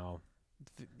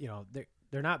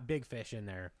 They're not big fish in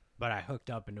there, but I hooked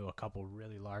up into a couple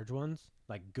really large ones,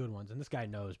 like good ones. And this guy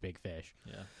knows big fish.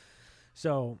 Yeah.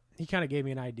 So he kind of gave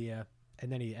me an idea,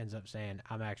 and then he ends up saying,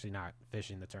 "I'm actually not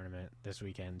fishing the tournament this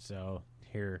weekend, so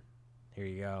here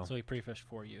you go." So he pre-fished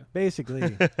for you. Basically,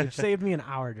 it saved me an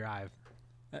hour drive.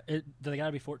 Do they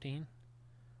gotta be 14?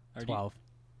 Or do you- 12.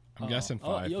 I'm guessing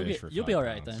 5 you'll fish for You'll 5 be all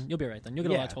right pounds. then. You'll be all right then. You'll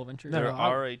get a lot Yeah. of 12 inchers. No, There no,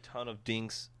 are a ton of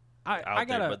dinks. I out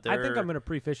gotta. there, but I think they're- I'm gonna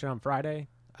pre-fish it on Friday.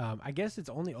 I guess it's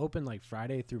only open like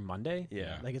Friday through Monday.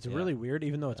 Yeah, Like it's yeah. really weird,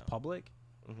 even though it's Yeah. public.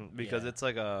 Because Yeah. it's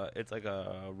like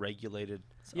a regulated.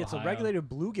 Yeah, it's a Ohio. regulated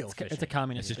bluegill It's fishing. a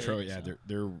communist It's a state. yeah,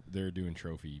 so. they're doing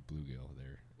trophy bluegill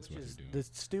there. That's which what is they're doing. the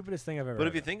stupidest thing I've ever. But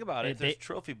if heard you of. think about it, They- if there's they-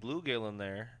 trophy bluegill in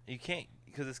there, you can't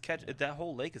because it's that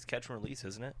whole lake is catch and release,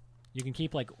 isn't it? You can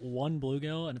keep like one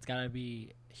bluegill, and it's gotta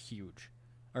be huge,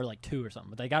 or like 2 or something.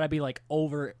 But they gotta be like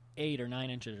over 8 or 9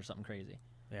 inches or something crazy.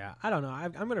 Yeah, I don't know.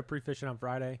 I'm gonna pre-fish it on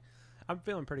Friday. I'm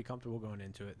feeling pretty comfortable going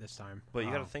into it this time. But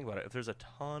you got to think about it. If there's a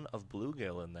ton of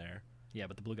bluegill in there, Yeah,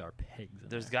 but the bluegill are pigs.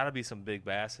 there's there. got to be some big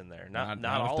bass in there. Not if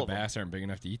all the of them. bass aren't big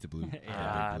enough to eat the blue.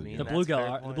 Yeah. I mean, the that's bluegill fair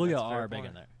are point. the bluegill That's a fair are big point.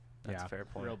 in there, That's Yeah. a fair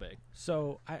point. real big.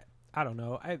 So I don't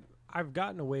know. I've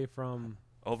gotten away from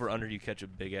Over under, you catch a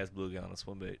big ass bluegill on a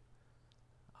swim bait.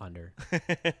 under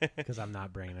because I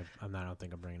don't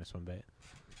think I'm bringing a swim bait.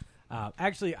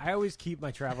 Actually, I always keep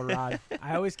my travel rod.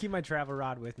 I always keep my travel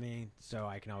rod with me, so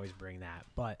I can always bring that.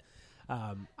 But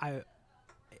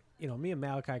me and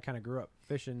Malachi kind of grew up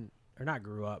fishing, or not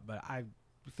grew up, but I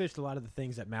fished a lot of the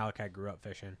things that Malachi grew up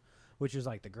fishing, which is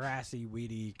like the grassy,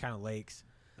 weedy kind of lakes.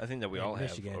 I think that we In all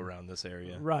Michigan. have around this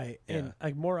area. Right. Yeah. And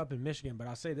like more up in Michigan, but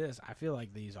I'll say this, I feel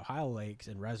like these Ohio lakes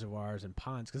and reservoirs and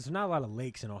ponds, because there's not a lot of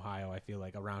lakes in Ohio, I feel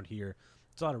like, around here.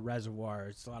 It's a lot of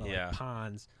reservoirs, it's a lot of Yeah. like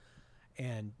ponds,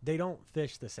 and they don't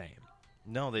fish the same.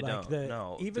 No, they Like don't.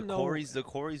 No, even the though-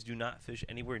 quarries do not fish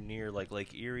anywhere near like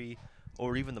Lake Erie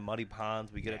or even the muddy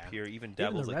ponds we get Yeah. up here. Even Even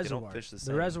Devils, the like they don't reservoirs. fish the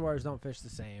same. The reservoirs don't fish the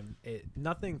same.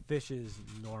 Nothing fishes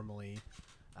normally.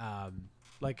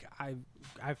 Like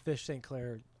I've fished St.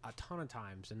 Clair a ton of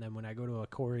times, and then when I go to a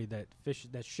quarry that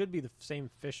should be the same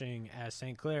fishing as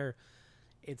St. Clair,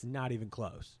 it's not even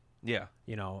close. Yeah,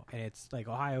 And it's like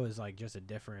Ohio is like just a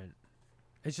different.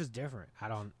 It's just different. I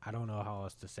don't know how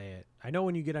else to say it. I know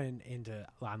when you get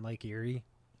on Lake Erie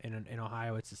in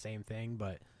Ohio, it's the same thing,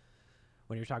 but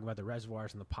when you're talking about the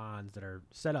reservoirs and the ponds that are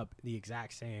set up the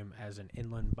exact same as an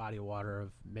inland body of water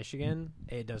of Michigan,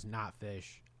 it does not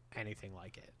fish anything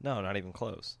like it. no, not even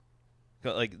close.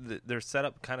 Like they're set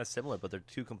up kind of similar, but they're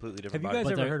two completely different. Have you guys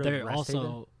bodies. But ever heard of they're Rest also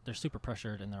Haven? they're super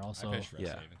pressured, and they're also I fish Rest yeah.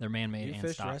 Haven. they're man-made You and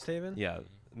fished stocked. Rest Haven? Yeah, that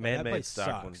man-made place stock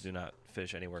sucks. ones do not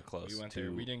fish anywhere close. We went to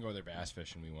there. We didn't go there bass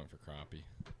fishing. We went for crappie.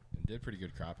 And did pretty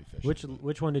good crappie fishing.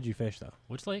 Which one did you fish though?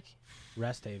 Which lake?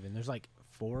 Rest Haven. There's like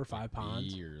 4 or 5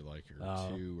 ponds. B or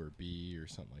Oh. 2 or B or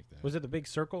something like that. Was it the big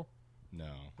circle? No,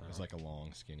 it was like a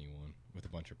long, skinny one with a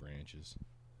bunch of branches.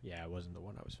 Yeah, it wasn't the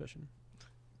one I was fishing.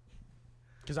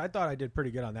 Because I thought I did pretty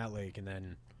good on that lake, and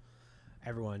then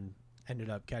everyone ended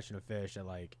up catching a fish at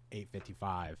like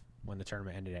 8:55 when the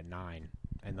tournament ended at 9,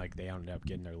 and like they ended up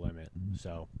getting their limit.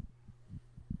 So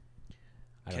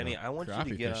don't Kenny, know. I want you Crappie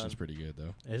to get fishing's on. pretty good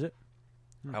though. Is it?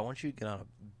 I want you to get on a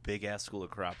big ass school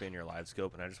of crappie in your live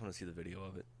scope, and I just want to see the video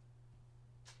of it.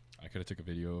 I could have took a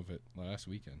video of it last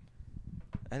weekend.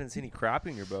 I didn't see any crappie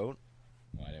in your boat.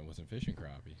 Well, I wasn't fishing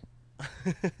crappie.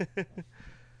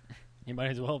 You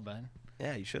might as well have been.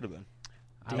 Yeah, you should have been.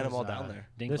 I Get them was, all down there.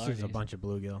 Dink This is a largies. bunch of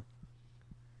bluegill.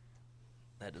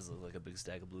 That does look like a big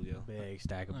stack of bluegill. Big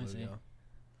stack of I see. bluegill.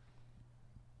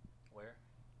 Where?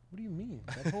 What do you mean?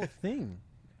 That whole thing.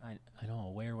 I don't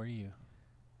know. Where were you?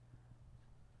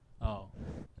 Oh.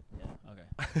 Yeah.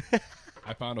 Okay.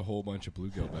 I found a whole bunch of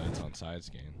bluegill beds on side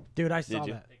scan. Dude, I saw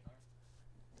you? that.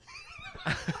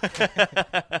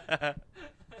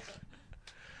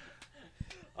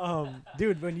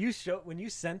 Dude, when you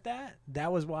sent that,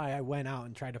 that was why I went out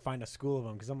and tried to find a school of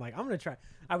them because I'm like, I'm gonna try.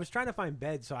 I was trying to find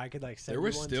beds so I could like send. There you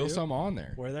was one still too. some on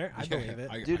there. Were there? I Yeah, believe it.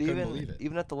 I Dude, couldn't believe it.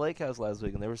 even at the lake house last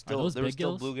week, and there was still those big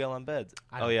still gills? bluegill on beds.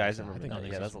 I Oh don't yeah, I think so. I remember think that.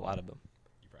 they're Yeah, that's a small. lot of them.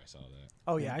 You probably saw that.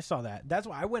 Oh yeah, I saw that. That's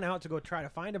why I went out to go try to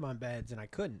find them on beds, and I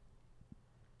couldn't.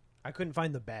 I couldn't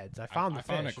find the beds. I found the I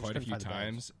found fish, it I just quite a couldn't few find the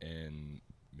beds. times, and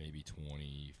maybe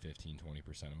 20%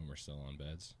 of them were still on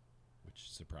beds,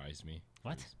 which surprised me.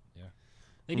 What? 'Cause, Yeah.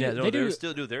 They do. Yeah, no, they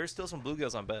do. there's still some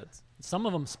bluegills on beds. Some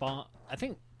of them spawn. I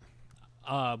think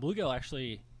bluegill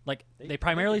actually like They- they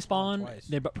primarily they spawn spawn. twice.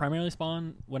 They primarily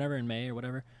spawn whenever in May or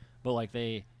whatever, but like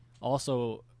they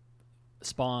also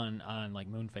spawn on like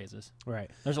moon phases. Right.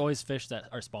 There's always fish that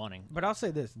are spawning. But I'll say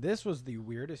this: this was the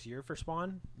weirdest year for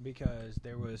spawn because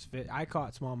there was I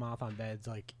caught smallmouth on beds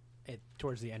like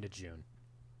towards the end of June.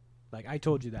 Like I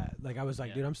told you that. Like I was like,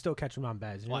 Yeah. dude, I'm still catching them on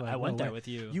beds. And Well, you're I like, went "No there way." with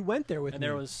you, You went there with and me.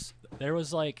 there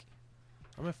was like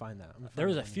I'm gonna find that. I'm gonna there find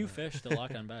was that a one few there. fish that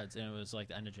locked on beds, and it was like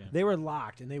the end of June. They were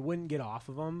locked and they wouldn't get off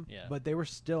of them. Yeah. But they were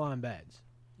still on beds.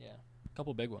 Yeah, a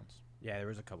couple big ones. Yeah, there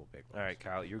was a couple big ones. All right,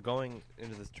 Kyle, you're going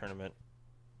into this tournament.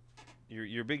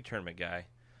 You're a big tournament guy.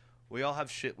 We all have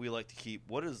shit we like to keep.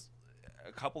 What is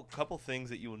a couple things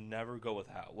that you will never go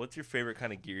without? What's your favorite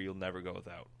kind of gear you'll never go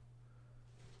without?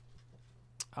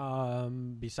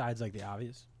 Besides like the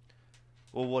obvious.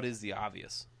 Well, what is the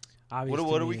obvious? Obvious. What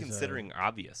to are me we is, considering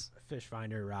obvious? Fish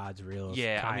finder, rods, reels.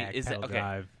 Yeah, I mean, kayak, is that- pedal okay.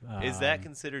 drive. Is that um,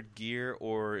 considered gear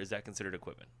or is that considered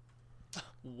equipment?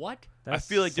 What? I that's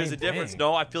feel like the there's a same difference. thing.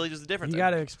 No, I feel like there's a difference. You got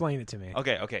to explain it to me.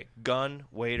 Okay. Gun,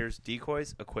 waders,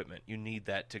 decoys, equipment. You need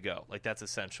that to go. Like that's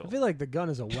essential. I feel like the gun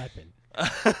is a weapon.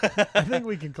 I think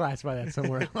we can classify that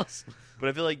somewhere else. But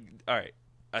I feel like all right,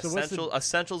 So what's the-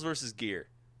 essentials versus gear.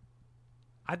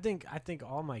 I think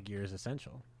all my gear is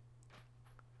essential.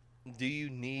 Do you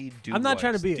need dude I'm not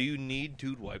trying to wipes? be- Do you need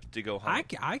dude wipes to go home?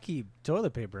 I keep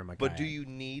toilet paper in my But kayak. do you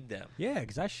need them? Yeah,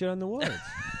 because I shit on the woods.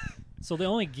 So the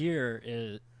only gear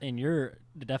is in your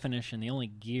definition. The only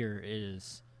gear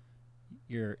is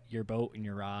your boat and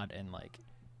your rod and like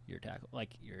your tackle,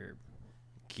 like your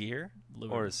Gear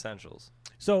lure. or essentials?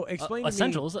 So explain to me.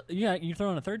 essentials. Yeah, you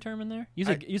throwing a third term in there?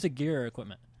 Use a gear or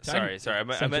equipment. Sorry. I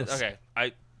meant Essentials. okay.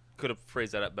 I could have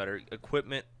phrased that up better.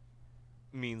 Equipment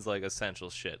means like essential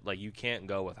shit. Like you can't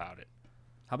go without it.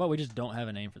 How about we just don't have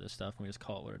a name for this stuff and we just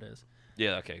call it what it is?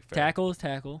 Yeah. Okay. Fair. Tackle is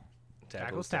tackle.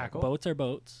 Tackle's tackle. Boats are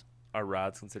boats. Are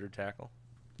rods considered tackle?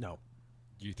 No.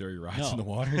 You throw your rods No. in the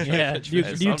water. Yeah. Do you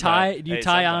Sometimes. tie Hey,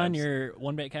 tie on sometimes. your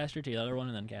one bait caster to the other one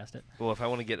and then cast it? Well, if I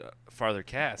want to get a farther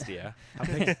cast, yeah.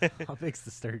 How big's the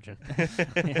sturgeon?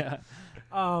 Yeah.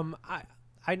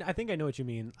 I think I know what you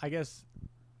mean. I guess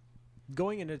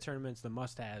going into tournaments, the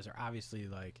must-haves are obviously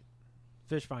like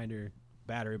fish finder,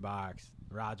 battery box,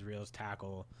 rods, reels,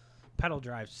 tackle, pedal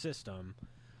drive system.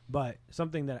 But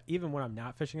something that even when I'm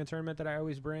not fishing a tournament that I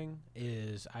always bring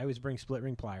is I always bring split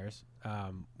ring pliers,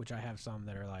 which I have some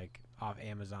that are like off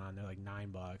Amazon. They're like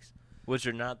 $9. Which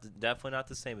are definitely not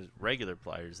the same as regular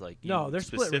pliers. Like you No, they're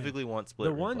split ring. specifically want split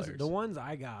The ring ones pliers. the ones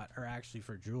I got are actually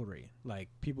for jewelry, like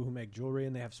people who make jewelry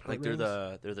and they have split like they're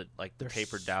rings. the like the They're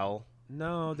paper s- dowel.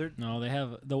 No, they're No, they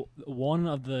have the one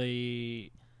of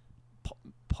the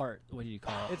part. What do you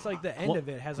call it? it's like the end One- of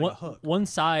it has like a hook, One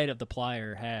side of the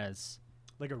plier has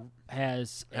like a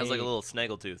has It has like a little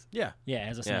snaggle tooth. yeah. yeah, it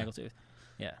has a Yeah. snaggle tooth.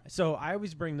 Yeah. So I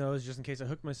always bring those just in case I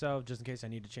hook myself, just in case I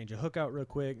need to change a hook out real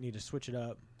quick, need to switch it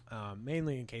up,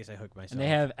 mainly in case I hook myself. And they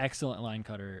have excellent line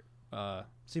cutter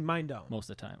see mine don't,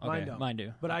 most of the time. Mine Okay, don't. mine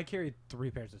do. but I carry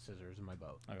 3 pairs of scissors in my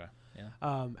boat. Okay.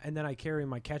 Yeah. And then I carry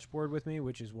my catch board with me,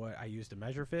 which is what I use to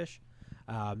measure fish.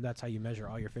 That's how you measure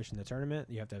all your fish in the tournament.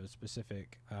 You have to have a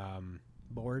specific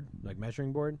board, like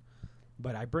measuring board.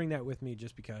 But I bring that with me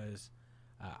just because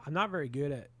I'm not very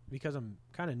good at, because I'm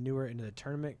kind of newer into the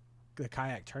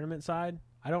kayak tournament side.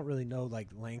 I don't really know like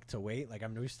length to weight. Like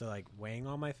I'm used to like weighing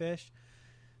all my fish.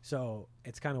 So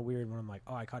it's kind of weird when I'm like,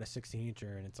 oh, I caught a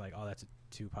 16-incher, and it's like, oh, that's a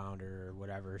 2-pounder or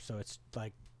whatever. So it's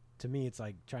like, to me, it's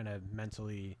like trying to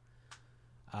mentally,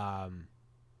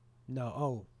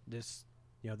 this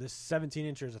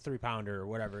 17-incher is a 3-pounder or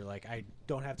whatever. Like, I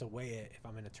don't have to weigh it if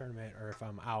I'm in a tournament or if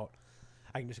I'm out.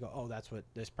 I can just go, oh, that's what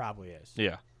this probably is.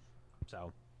 Yeah.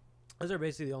 So those are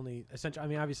basically the only essential. I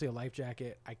mean, obviously a life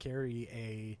jacket. I carry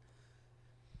a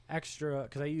extra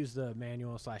because I use the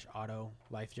manual / auto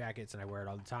life jackets and I wear it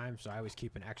all the time. So I always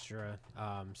keep an extra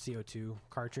CO2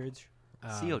 cartridge.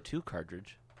 CO2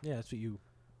 cartridge. Yeah, that's what you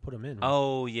put them in. Right?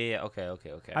 Oh yeah. Okay.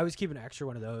 I always keep an extra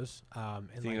one of those.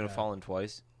 Think you're gonna fall in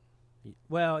twice?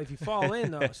 Well, if you fall in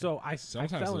though, so I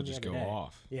Sometimes fell they'll in the just other go day.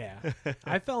 off. Yeah,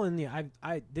 I fell in the.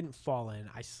 I didn't fall in.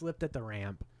 I slipped at the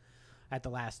ramp at the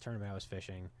last tournament I was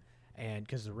fishing, and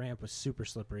because the ramp was super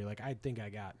slippery, like I think I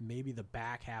got maybe the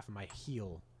back half of my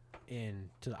heel in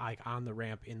to like on the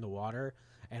ramp in the water,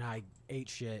 and I ate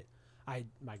shit.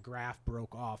 My graph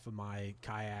broke off of my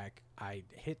kayak. I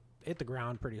hit the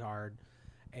ground pretty hard,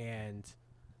 and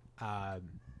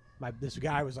this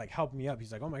guy was like helping me up.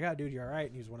 He's like, "Oh my god, dude, you all right?"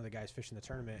 And he was one of the guys fishing the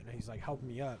tournament, and he's like helping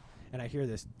me up. And I hear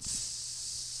this,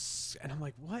 tss, and I'm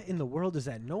like, "What in the world is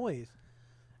that noise?"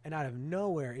 And out of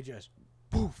nowhere, it just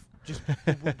poof, just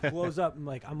blows up. And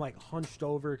I'm like hunched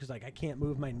over because like I can't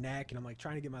move my neck, and I'm like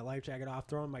trying to get my life jacket off,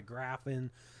 throwing my graph in.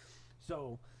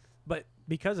 So, but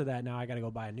because of that, now I got to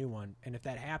go buy a new one. And if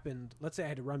that happened, let's say I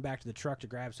had to run back to the truck to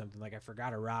grab something, like I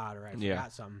forgot a rod or I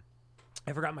forgot something,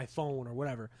 I forgot my phone or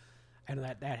whatever. And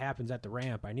that happens at the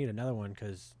ramp. I need another one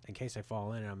because in case I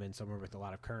fall in and I'm in somewhere with a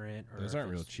lot of current. Or Those aren't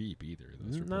real cheap either.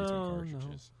 Those replacement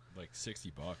cartridges, like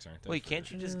 $60, aren't they? Wait, can't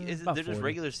you just? They're just 40.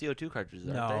 regular CO2 cartridges,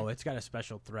 aren't No, they? it's got a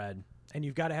special thread, and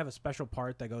you've got to have a special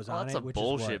part that goes Oh, on that's it. a Which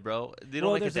bullshit, is what, bro. They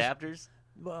don't make there's this- adapters.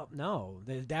 Well, no,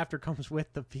 the adapter comes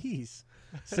with the piece.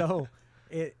 So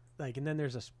and then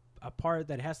there's a part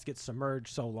that has to get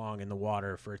submerged so long in the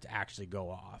water for it to actually go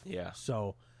off. Yeah.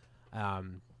 So,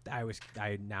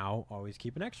 I now always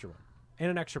keep an extra one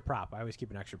and an extra prop. I always keep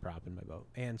an extra prop in my boat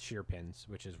and shear pins,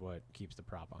 which is what keeps the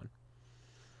prop on.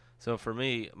 So for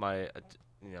me, my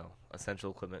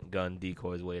essential equipment, gun,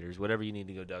 decoys, waders, whatever you need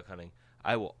to go duck hunting,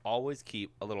 I will always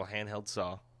keep a little handheld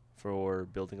saw for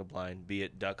building a blind. Be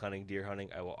it duck hunting, deer hunting,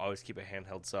 I will always keep a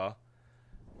handheld saw.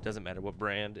 Doesn't matter what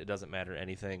brand. It doesn't matter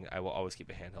anything. I will always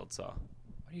keep a handheld saw.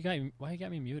 Why you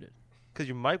got me muted? Because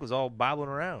your mic was all bobbling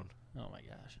around. Oh my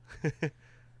gosh.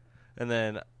 And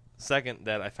then second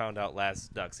that I found out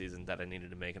last duck season that I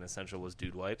needed to make an essential was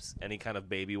dude wipes. Any kind of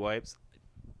baby wipes.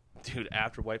 Dude,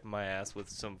 after wiping my ass with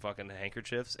some fucking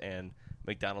handkerchiefs and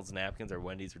McDonald's napkins or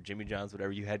Wendy's or Jimmy John's,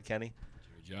 whatever you had, Kenny.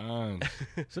 Jimmy John's.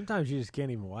 Sometimes you just can't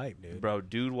even wipe, dude. Bro,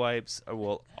 dude wipes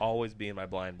will always be in my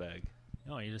blind bag.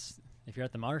 No, if you're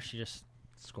at the marsh, you just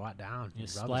Squat down. You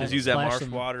just rub splash- it. Just use that Splash marsh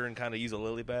some- water and kind of use a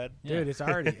lily pad. Dude, it's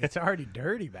already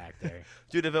dirty back there.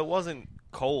 Dude, if it wasn't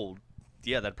cold,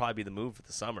 yeah, that'd probably be the move for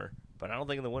the summer. But I don't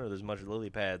think in the winter there's much lily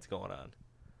pads going on.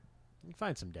 You can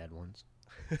find some dead ones.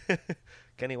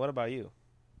 Kenny, what about you?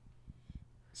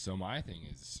 So my thing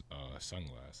is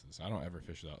sunglasses. I don't ever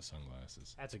fish without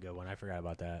sunglasses. That's a good one. I forgot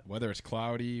about that. Whether it's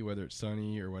cloudy, whether it's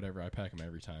sunny, or whatever, I pack them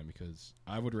every time because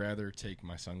I would rather take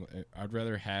my I'd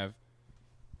rather have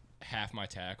half my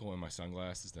tackle in my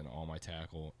sunglasses than all my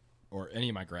tackle or any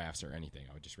of my graphs or anything.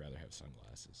 I would just rather have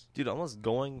sunglasses. Dude, almost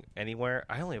going anywhere,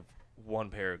 I only have one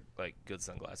pair of like good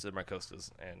sunglasses. They're my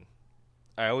Costas, and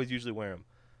I always usually wear them,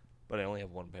 but I only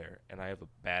have one pair, and I have a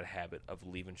bad habit of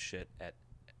leaving shit at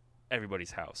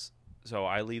everybody's house. So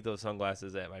I leave those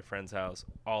sunglasses at my friend's house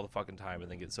all the fucking time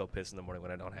and then get so pissed in the morning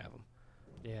when I don't have them.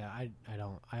 Yeah, I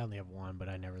don't. I only have one, but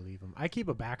I never leave them. I keep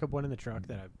a backup one in the truck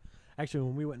that I actually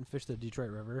when we went and fished the Detroit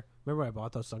River. Remember I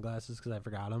bought those sunglasses because I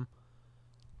forgot them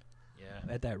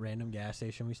Yeah. at that random gas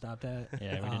station we stopped at.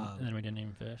 yeah, and then we didn't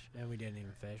even fish. And we didn't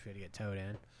even fish. We had to get towed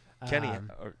in. Kenny, Sorry.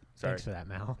 sorry. Thanks for that,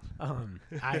 Mal.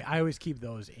 I always keep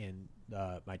those in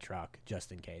my truck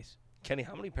just in case. Kenny,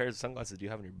 how many pairs of sunglasses do you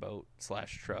have in your boat /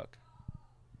 truck?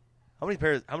 How many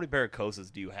pair of Costas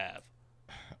do you have?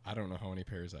 I don't know how many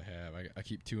pairs I have. I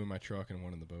keep 2 in my truck and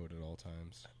 1 in the boat at all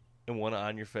times. And one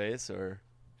on your face, or?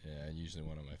 Yeah, usually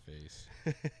 1 on my face.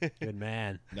 Good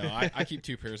man. No, I keep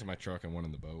 2 pairs in my truck and 1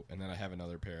 in the boat, and then I have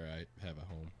another pair I have at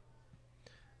home.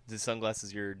 The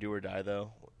sunglasses your do or die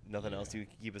though? Nothing else you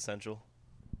keep essential?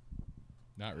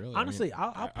 Not really. Honestly, I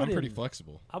mean, I'll put I'm pretty in-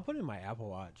 flexible. I'll put in my Apple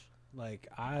Watch. Like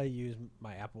I use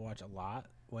my Apple Watch a lot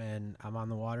when I'm on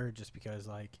the water, just because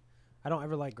like I don't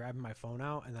ever like grabbing my phone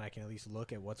out, and then I can at least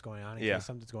look at what's going on in case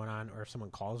something's going on, or if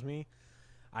someone calls me,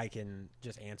 I can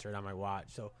just answer it on my watch.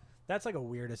 So that's like a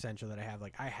weird essential that I have.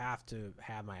 Like I have to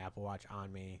have my Apple Watch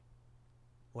on me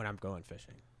when I'm going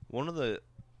fishing. one of the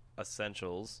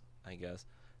essentials, I guess,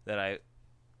 that I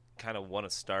kind of want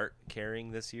to start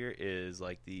carrying this year is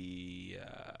like the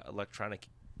electronic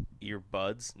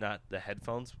earbuds, not the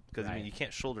headphones, because I mean Right. you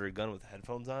can't shoulder a gun with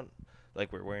headphones on,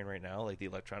 like we're wearing right now, like the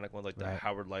electronic ones, like the Right.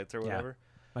 Howard Lights or Yeah. whatever.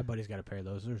 My buddy's got a pair of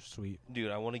those. They're sweet. Dude,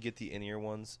 I want to get the in-ear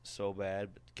ones so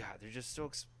bad, but God, they're just so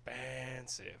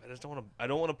expensive. I just don't want to. I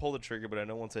don't want to pull the trigger, but I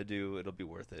know once I do, it'll be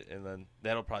worth it, and then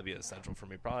that'll probably be essential for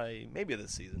me. Probably maybe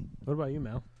this season. What about you,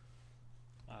 Mel?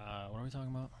 What are we talking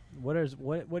about?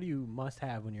 What do you must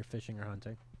have when you're fishing or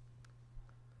hunting?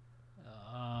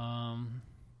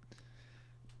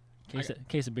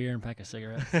 Case of beer and pack of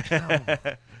cigarettes.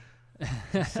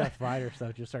 Seth Ryder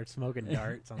stuff. Just start smoking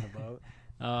darts on the boat.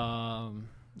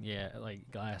 Yeah,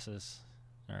 like glasses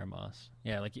are a must.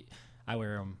 Yeah, like I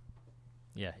wear them.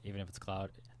 Yeah, even if it's cloud.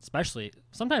 Especially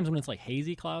sometimes when it's like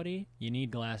hazy, cloudy, you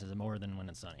need glasses more than when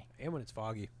it's sunny. And when it's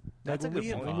foggy. That's a when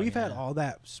good point. When we've had Yeah. all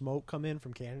that smoke come in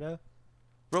from Canada,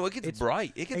 Bro, it gets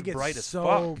bright. It gets bright as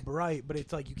so fuck. bright, but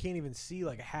it's like you can't even see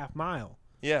like a half mile.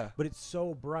 Yeah. But it's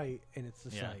so bright, and it's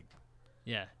just Yeah. like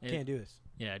Yeah, can't do this.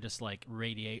 Yeah, it just like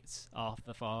radiates off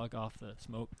the fog, off the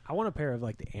smoke. I want a pair of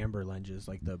like the amber lenses,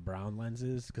 like the brown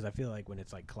lenses, because I feel like when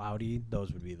it's like cloudy,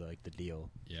 those would be like the deal.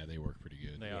 Yeah, they work pretty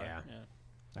good. They Yeah. are. Yeah.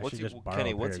 I What's should your, just borrow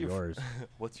Kenny? a pair What's of your yours.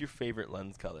 what's your favorite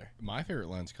lens color? My favorite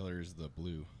lens color is the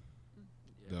blue.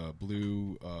 The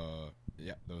blue,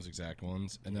 yeah, those exact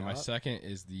ones. And then my Yup. second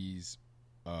is these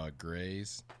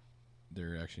grays.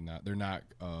 They're actually not. They're not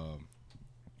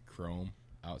chrome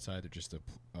outside. They're just a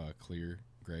clear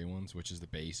gray ones, which is the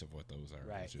base of what those are.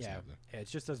 Right. Those just Yeah. have the- Yeah. It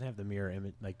just doesn't have the mirror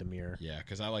image, like the mirror. yeah,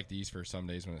 because I like these for some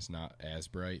days when it's not as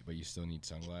bright, but you still need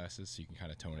sunglasses, so you can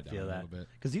kind of tone it down feel a that. little bit.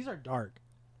 Because these are dark.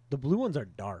 The blue ones are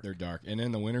dark. They're dark, and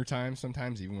in the wintertime,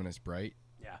 sometimes even when it's bright,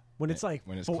 Yeah. When it's like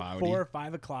when it's 4 cloudy. or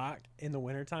 5 o'clock in the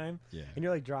wintertime, yeah, and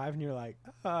you're like driving, you're like,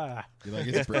 you're like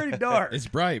it's pretty dark. It's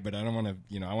bright, but I don't want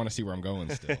to. I want to see where I'm going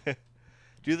still.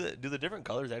 Do the different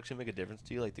colors actually make a difference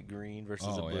to you, like the green versus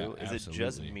the Oh, blue? yeah, Is it just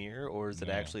absolutely. mirror, or does it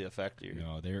No. actually affect you?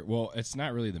 No, it's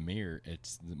not really the mirror.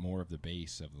 It's more of the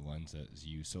base of the lens that is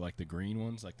used. So like the green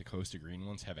ones, like the Costa green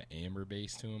ones, have an amber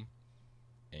base to them,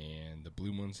 and the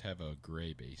blue ones have a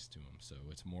gray base to them. So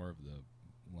it's more of the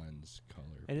lens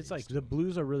color. And it's base like to the 'em.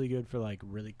 blues are really good for like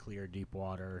really clear, deep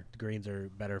water. The greens are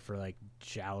better for like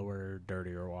shallower,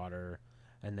 dirtier water.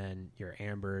 And then your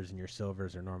ambers and your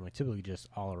silvers are normally typically just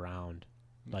all around.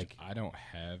 Which Like I don't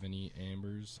have any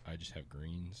ambers. I just have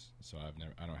greens. So I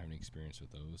don't have any experience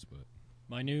with those. But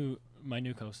My new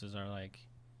coasters are like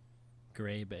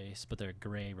gray base, but they're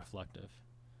gray reflective,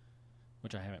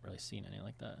 which I haven't really seen any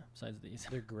like that besides these.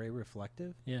 they're gray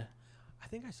reflective. Yeah, I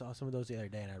think I saw some of those the other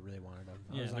day and I really wanted them.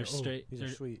 I yeah, was they're like, straight. these they're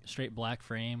are sweet. straight black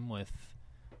frame with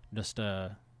just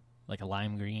like a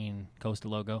lime green Costa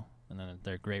logo, and then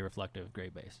they're gray reflective, gray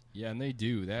base. yeah, and they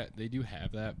do that. They do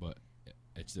have that, but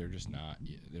they're just not.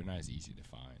 They're not as easy to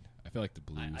find. I feel like the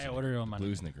blues. I ordered them the on.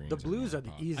 blues and the greens. The blues more are the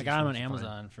popular. easiest. I got them on ones to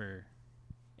find. Amazon for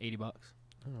 $80.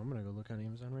 Oh, I'm gonna go look on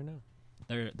Amazon right now.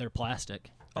 They're plastic.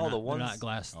 Oh, the they're ones- not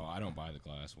glass. Oh, I don't buy the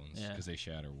glass ones Yeah. because they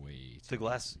shatter way. The too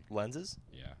glass easy. lenses?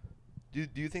 Yeah, Do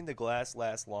you think the glass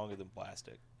lasts longer than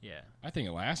plastic? Yeah, I think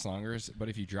it lasts longer, but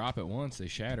if you drop it once, they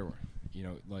shatter.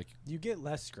 Like You get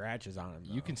less scratches on them.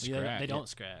 you can Yeah, scratch. they don't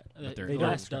scratch. But The they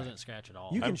glass don't doesn't scratch at all.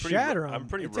 You can I'm pretty, shatter I'm 'em.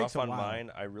 pretty It takes rough a on while.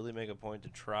 mine. I really make a point to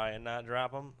try and not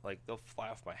drop them. Like they'll fly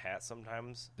off my hat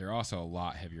sometimes. They're also a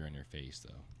lot heavier on your face,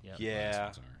 though. Yep. The Yeah.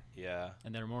 glass ones are. Yeah.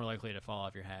 And they're more likely to fall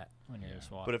off your hat when you're Yeah.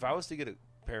 just walking. But if I was to get a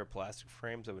pair of plastic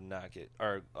frames, I would not get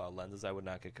or lenses. I would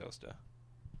not get Costa.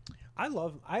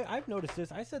 I've noticed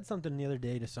this. I said something the other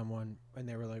day to someone, and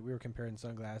they were like, we were comparing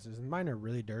sunglasses, and mine are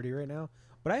really dirty right now,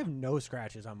 but I have no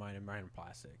scratches on mine, and mine are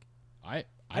plastic. I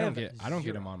have don't get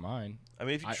zero. them on mine. I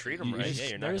mean, if you I- treat them you right, just- yeah,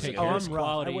 you're not there's- taking Oh, There's I'm rough. I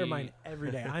quality- wear mine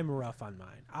every day. I'm rough on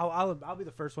mine. I'll be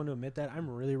the first one to admit that I'm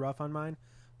really rough on mine,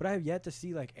 but I have yet to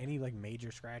see like any like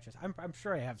major scratches. I'm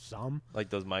sure I have some. like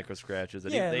those micro scratches.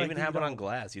 That Yeah, they like even you have it on don't-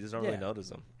 glass. You just don't really Yeah. notice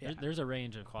them. Yeah. There's a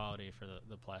range of quality for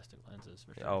the plastic lenses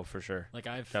for sure. Oh, for sure. Like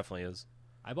I've Definitely is.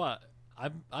 I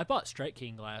bought Strike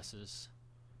King glasses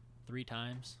 3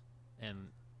 times, and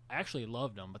I actually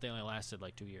loved them, but they only lasted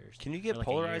like 2 years. Can you get Or, like, a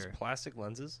polarized year. plastic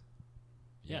lenses?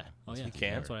 Yeah. Oh that's yeah. what You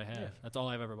can? That's what I have. Yeah. That's all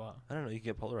I've ever bought. I don't know. You can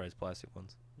get polarized plastic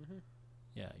ones.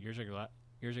 Yeah. Yours are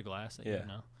glass. That Yeah. You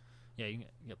know. Yeah.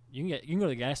 You can go to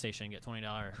the gas station and get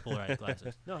 $20 polarized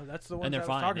glasses. No, that's the one. And they're I was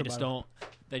fine. talking They just about.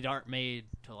 they aren't made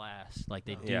to last. Like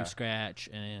they do Yeah. scratch,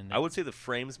 and I would say the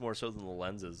frames more so than the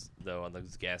lenses, though, on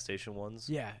those gas station ones.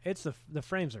 Yeah, it's the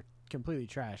frames are completely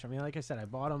trash. I mean, like I said, I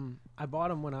bought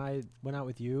them when I went out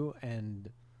with you,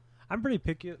 and I'm pretty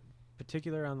picky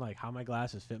particular on like how my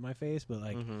glasses fit my face, but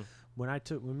like Mm-hmm.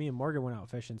 when me and Morgan went out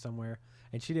fishing somewhere,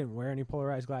 and she didn't wear any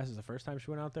polarized glasses the first time she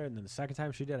went out there, and then the second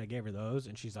time she did, I gave her those,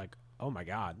 and she's like, "Oh my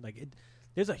god!" Like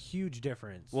there's a huge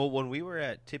difference. Well, when we were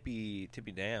at Tippy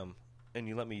Dam, and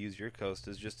you let me use your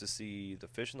Costas just to see the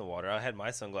fish in the water, I had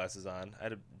my sunglasses on. I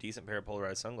had a decent pair of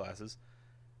polarized sunglasses.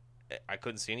 I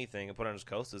couldn't see anything. I put on his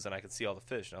Costas, and I could see all the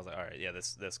fish. And I was like, all right, yeah,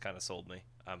 this kind of sold me.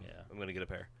 I'm going to get a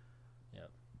pair. Yep.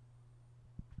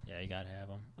 Yeah, you gotta have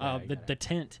them. Yeah,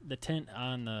 The tint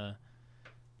on the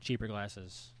cheaper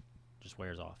glasses just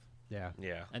wears off, Yeah.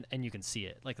 Yeah. and you can see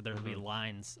it. Like there'll be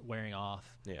lines wearing off,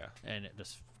 Yeah. and it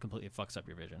just completely fucks up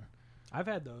your vision. I've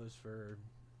had those for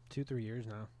 2-3 years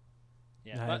now.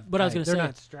 Yeah, but I was gonna they're say,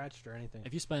 not stretched or anything.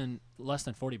 if you spend less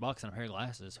than $40 on a pair of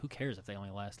glasses, who cares if they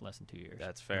only last less than 2 years?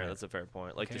 That's fair. Right. That's a fair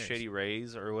point. Like the cares? Shady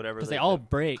Rays or whatever. Because they all the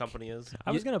break. company is. I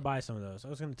was gonna buy some of those. I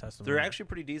was gonna test them. They're out. actually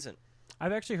pretty decent.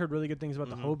 I've actually heard really good things about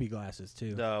the Hobie glasses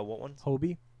too. The what ones?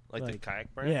 Hobie. Like the like-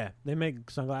 kayak brand? Yeah, they make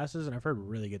sunglasses, and I've heard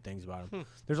really good things about them. Hmm.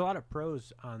 There's a lot of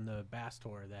pros on the Bass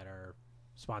Tour that are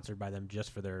sponsored by them just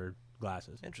for their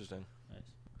glasses. Interesting. Nice.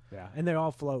 Yeah, and they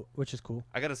all float, which is cool.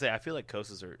 I gotta say, I feel like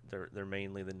Costas are they're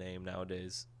mainly the name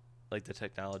nowadays. Like the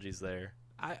technology's there.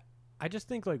 I just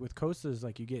think like with Costas,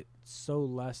 like you get so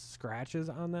less scratches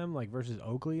on them, like versus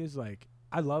Oakley's. Like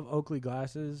I love Oakley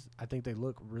glasses. I think they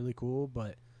look really cool,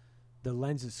 but the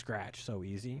lenses scratch so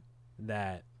easy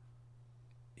that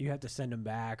you have to send them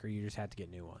back, or you just have to get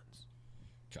new ones.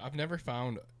 I've never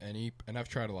found any, and I've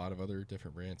tried a lot of other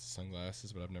different brands of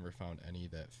sunglasses, but I've never found any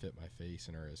that fit my face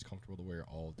and are as comfortable to wear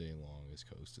all day long as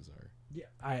Costas are. Yeah,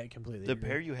 I completely The agree.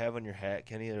 pair you have on your hat,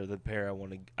 Kenny, or the pair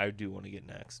I do want to get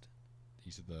next.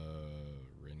 These are the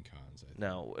Rincons, I think.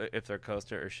 Now, if they're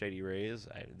Costa or Shady Rays,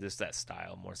 just that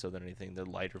style more so than anything. The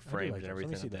lighter do frames like and those. Let me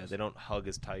everything see like that. those. They don't hug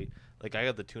as tight. Like I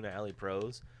got the Tuna Alley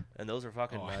Pros, and those are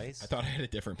fucking Oh, nice. I thought I had a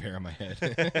different pair on my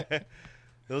head.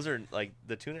 Those are like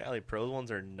the Tuna Alley Pros ones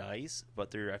are nice,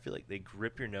 but I feel like they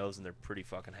grip your nose and they're pretty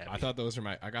fucking heavy. I thought those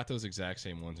are I got those exact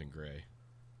same ones in gray.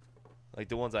 like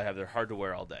the ones I have, they're hard to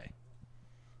wear all day.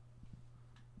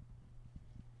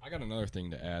 I got another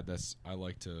thing to add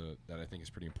that I think is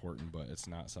pretty important, but it's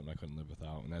not something I couldn't live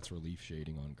without, and that's relief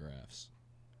shading on graphs.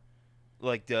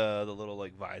 Like the little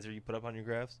like visor you put up on your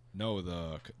graphs. No,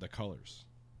 the colors.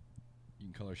 You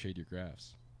can color shade your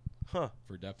graphs Huh?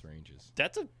 for depth ranges.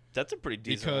 That's a pretty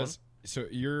decent Because so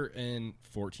you're in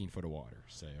 14 foot of water,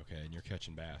 say, okay, and you're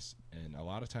catching bass, and a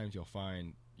lot of times you'll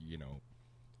find,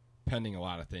 pending a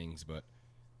lot of things, but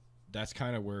that's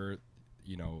kind of where,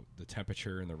 the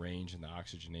temperature and the range and the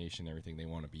oxygenation, everything they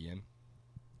want to be in.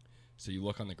 So you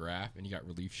look on the graph, and you got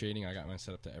relief shading. I got mine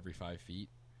set up to every 5 feet.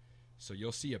 So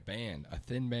you'll see a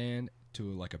thin band to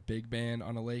like a big band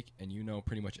on a lake, and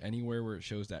pretty much anywhere where it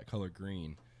shows that color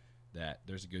green, that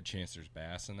there's a good chance there's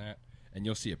bass in that. And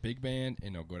you'll see a big band,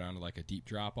 and it'll go down to like a deep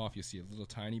drop off. You'll see a little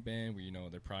tiny band where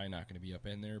they're probably not going to be up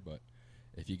in there. But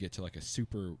if you get to like a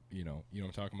super, you know what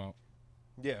I'm talking about?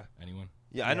 one. Yeah. Anyone?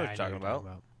 Yeah, I know what you're talking about.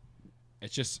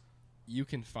 It's just you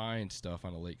can find stuff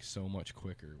on a lake so much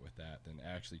quicker with that than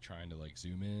actually trying to like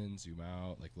zoom in, zoom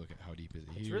out, like look at how deep is it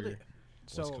It's here. really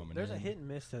so. coming There's a in. hit and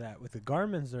miss to that with the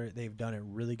Garmin's. They've done a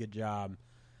really good job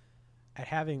at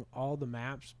having all the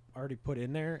maps already put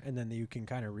in there, and then you can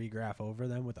kind of regraph over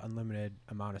them with unlimited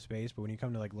amount of space. But when you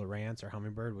come to like Lowrance or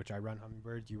Humminbird, which I run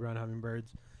Humminbirds, you run Humminbirds,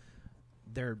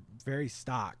 they're very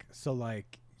stock. So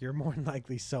like you're more than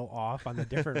likely so off on the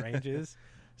different ranges.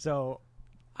 So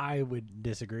I would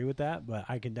disagree with that, but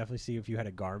I can definitely see if you had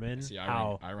a Garmin. See,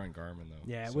 I run Garmin though.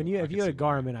 Yeah, so if I you could had a see why.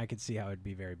 Garmin, I could see how it'd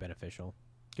be very beneficial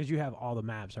because you have all the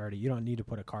maps already. You don't need to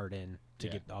put a card in to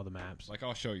Yeah. get all the maps. Like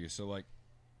I'll show you. So like,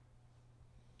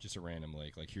 just a random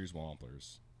lake. Like here's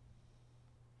Wamplers.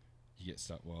 You get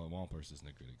stuff. Well, Wamplers isn't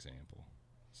a good example.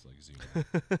 It's like zoom.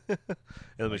 out. Yeah,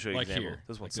 let me show you an like example. here.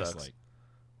 This one like sucks. This lake,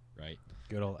 right?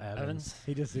 Good old Evans. Evans?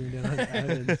 He just zoomed in on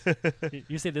Evans.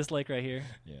 You see this lake right here?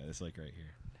 Yeah, this lake right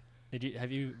here.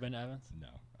 Have you been to Evans? No,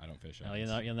 I don't fish. No,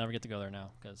 Evans. you'll never get to go there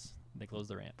now because they closed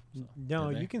the ramp. So. No,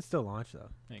 Did they? you can still launch though.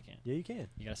 No, you can't. Yeah, you can.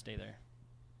 You gotta stay there.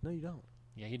 No, you don't.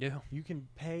 Yeah, you do. You can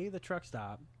pay the truck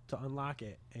stop to unlock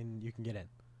it, and you can get in.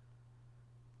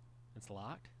 It's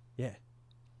locked. Yeah.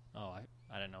 Oh,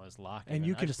 I didn't know it was locked. And even.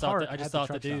 you I can just thought park that, I just at the thought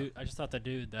the truck dude. I just thought the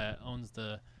dude that owns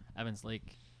the Evans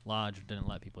Lake Lodge didn't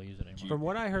let people use it anymore. From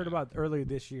what I heard about earlier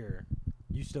this year,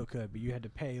 you still could, but you had to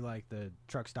pay like the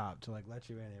truck stop to like let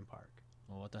you in and park.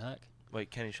 Well, what the heck? Wait,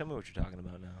 Kenny, show me what you're talking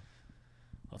about now.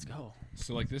 Let's go.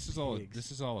 So like this is all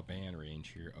Pigs. a band range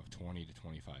here of 20 to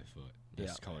 25 foot.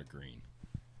 This Yeah. color green.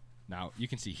 Now you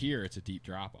can see here it's a deep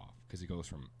drop off because it goes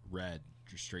from red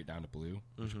just straight down to blue,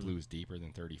 which Mhm. blue is deeper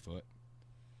than 30 foot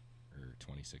or or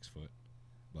 26 foot.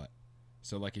 But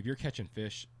so like if you're catching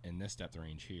fish in this depth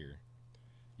range here,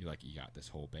 you got this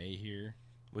whole bay here,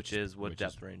 Which is what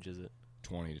depth range is it?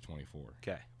 20 to 24.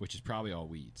 Okay. Which is probably all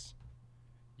weeds.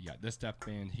 You got this depth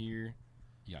band here.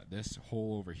 You got this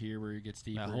hole over here where it gets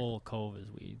deeper. That whole cove is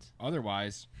weeds.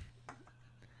 Otherwise,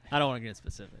 I don't want to get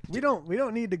specific. We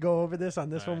don't need to go over this on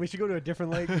this All one. right. We should go to a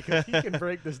different lake because he can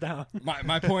break this down.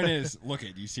 my point is, look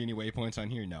at. Do you see any waypoints on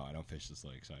here? No, I don't fish this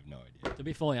lake, so I have no idea. To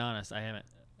be fully honest, I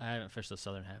haven't fished the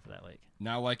southern half of that lake.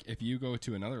 Now, like if you go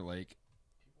to another lake,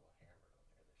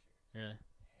 Really?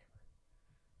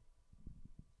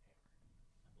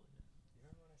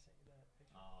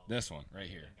 this one right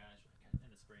here.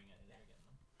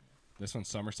 This one's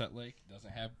Somerset Lake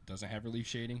doesn't have relief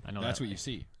shading. I know That's that what you lake.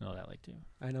 see. I know that lake too.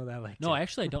 I know that lake. No, too.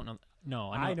 actually, I don't know.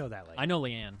 No, I know that lake. I know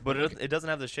Leanne. But it doesn't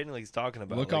have the shading like he's talking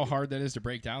about. Look like, how hard that is to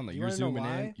break down. Though You you're wanna know zooming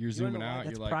why? in, you're You wanna zooming know why? out.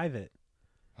 That's You're like, private.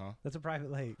 huh? That's a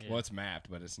private lake. Yeah. Well, it's mapped,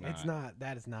 but it's not. It's not.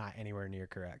 That is not anywhere near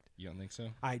correct. You don't think so?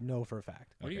 I know for a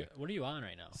fact. Okay. What are you on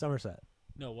right now? Somerset.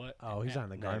 No, what? Oh, he's on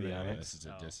the Garmin. Navionics. right? This is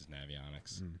Oh. this is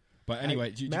Navionics. Mm. But anyway,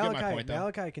 do you get my point though?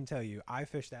 Malachi can tell you, I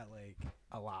fished that lake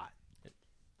a lot,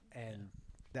 and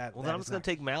that. Well, that then I'm is just gonna not-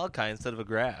 take Malachi instead of a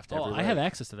graft. Oh, every I have lake.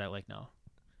 access to that lake now.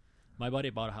 My buddy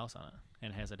bought a house on it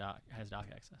and has dock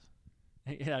access.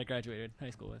 Yeah, I graduated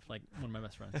high school with like one of my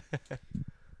best friends.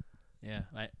 Yeah,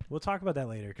 We'll talk about that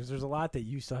later because there's a lot that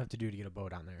you still have to do to get a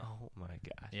boat on there. Oh my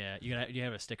god. yeah. You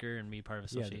have a sticker and be part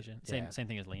of Yeah, association. yeah. Same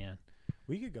thing as Leanne.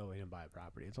 We could go in and buy a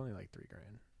property. It's only like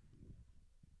 $3,000.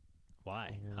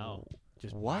 Why? How?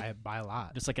 Just What? buy a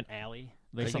lot. Just like an alley.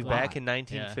 Are There's you something- back in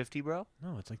 1950, bro?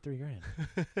 No, it's like $3,000.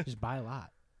 Just buy a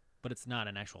lot. but it's not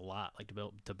an actual lot like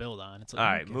to build on. It's All like,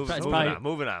 right, Okay. moving It's on, probably-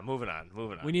 moving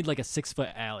on. we need like a 6-foot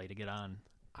alley to get on.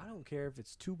 I don't care if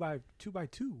it's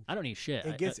 2x2. I don't need shit.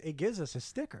 It gives us a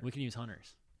sticker. We can use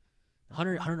Hunter's.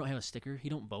 Hunter don't have a sticker. He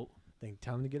don't boat. Then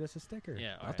tell him to get us a sticker.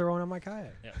 Yeah, I'll alright. throw one on my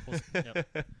kayak. Yeah, yep.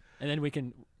 And then we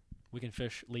can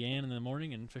fish Leanne in the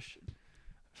morning and fish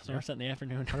Somerset in the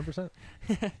afternoon. 100%.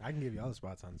 I can give you all the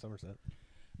spots on Somerset.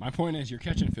 My point is, you're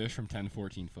catching fish from 10 to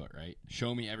 14 foot, right?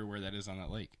 Show me everywhere that is on that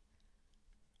lake.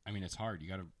 I mean, it's hard. You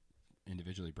got to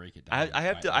individually break it down. I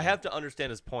have to understand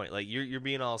his point. Like you're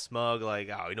being all smug, like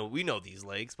we know these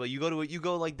lakes, but you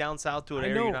go like down south to an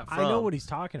area you're not from. I know what he's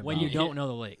talking about. When you don't know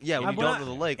the lake. Yeah, when you Well, don't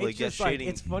know the lake, it's like just yeah, shading.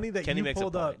 it's funny that Kenny you makes a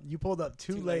pulled up. point. You pulled up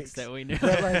two lakes that we knew.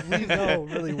 that like we know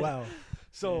really well.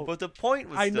 So But the point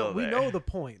was I still know we there. know the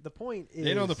point. The point is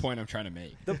They know the point I'm trying to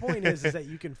make. The point is that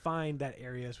you can find that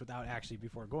areas without actually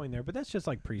before going there. But that's just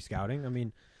like pre-scouting. I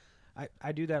mean,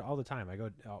 I do that all the time. I go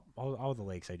all the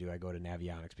lakes I do. I go to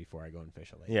Navionics before I go and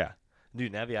fish a lake. Yeah,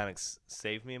 dude, Navionics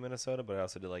saved me in Minnesota, but I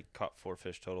also did like caught 4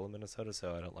 fish total in Minnesota,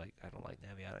 so I don't like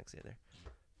Navionics either.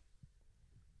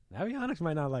 Navionics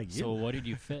might not like you. So what did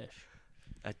you fish?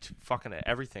 Fucking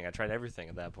everything. I tried everything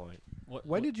at that point.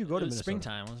 When did you go to it was Minnesota?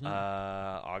 springtime, wasn't it?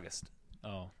 August.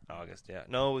 Oh, August. Yeah.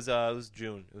 No, it was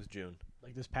June. It was June.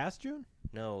 Like this past June?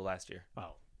 No, last year.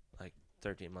 Oh,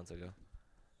 13 months ago.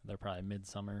 they're probably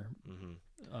midsummer. Mm-hmm.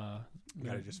 you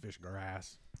gotta just fish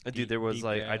grass. Dude, there was deep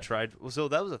like I grass. tried. Well, so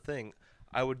that was a thing.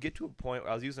 I would get to a point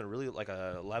where I was using a really like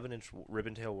a 11-inch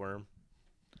ribbon tail worm,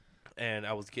 and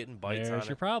I was getting bites There's on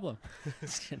your it. problem.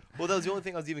 Well, that was the only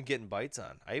thing I was even getting bites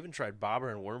on. I even tried bobber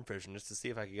and worm fishing just to see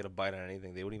if I could get a bite on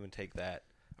anything. They wouldn't even take that.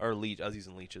 Or leech. I was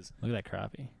using leeches. Look at that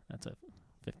crappie. That's a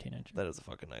 15-inch. That is a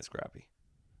fucking nice crappie.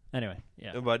 Anyway,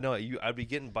 yeah. But no, I'd be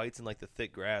getting bites in like the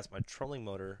thick grass. My trolling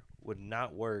motor would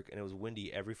not work, and it was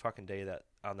windy every fucking day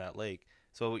on that lake.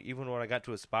 So even when I got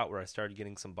to a spot where I started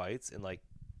getting some bites and like,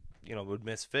 would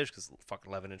miss fish because fucking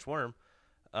 11-inch worm,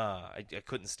 I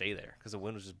couldn't stay there because the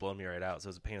wind was just blowing me right out. So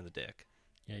it was a pain in the dick.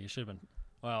 Yeah, you should have been.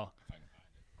 Well,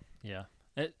 yeah.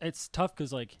 It's tough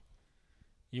because like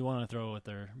you want to throw with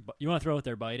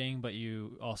their biting, but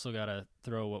you also gotta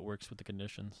throw what works with the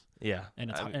conditions. Yeah, And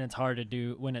it's hard to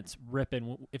do when it's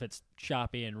ripping. If it's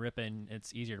choppy and ripping,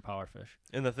 it's easier to power fish.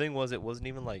 And the thing was, it wasn't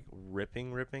even like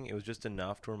ripping. It was just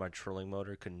enough to where my trolling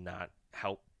motor could not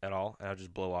help at all, and I'd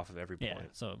just blow off of every point. Yeah.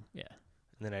 So yeah.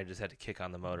 And then I just had to kick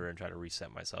on the motor and try to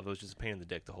reset myself. It was just a pain in the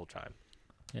dick the whole time.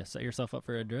 Yeah. Set yourself up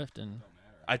for a drift and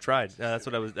I tried. That's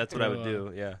what I would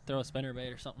do. Yeah. throw a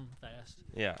spinnerbait or something fast.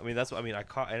 Yeah. I mean, that's what I mean. I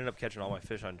ended up catching all my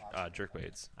fish on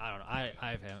jerkbaits. I don't know.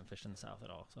 I haven't fished in the south at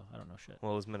all, so I don't know shit.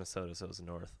 Well, it was Minnesota, so it was the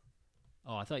north.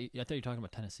 Oh, I thought you were talking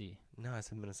about Tennessee. No, I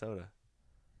said Minnesota.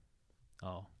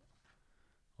 Oh.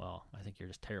 Well, I think you're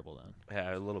just terrible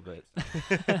Yeah, a little bit.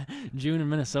 then. June in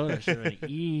Minnesota should have been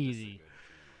easy.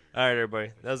 All right,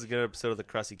 everybody. That was a good episode of the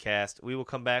Krusty Cast. We will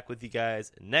come back with you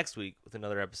guys next week with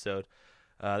another episode.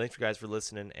 Thanks for guys for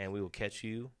listening, and we will catch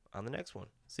you on the next one.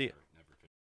 See ya.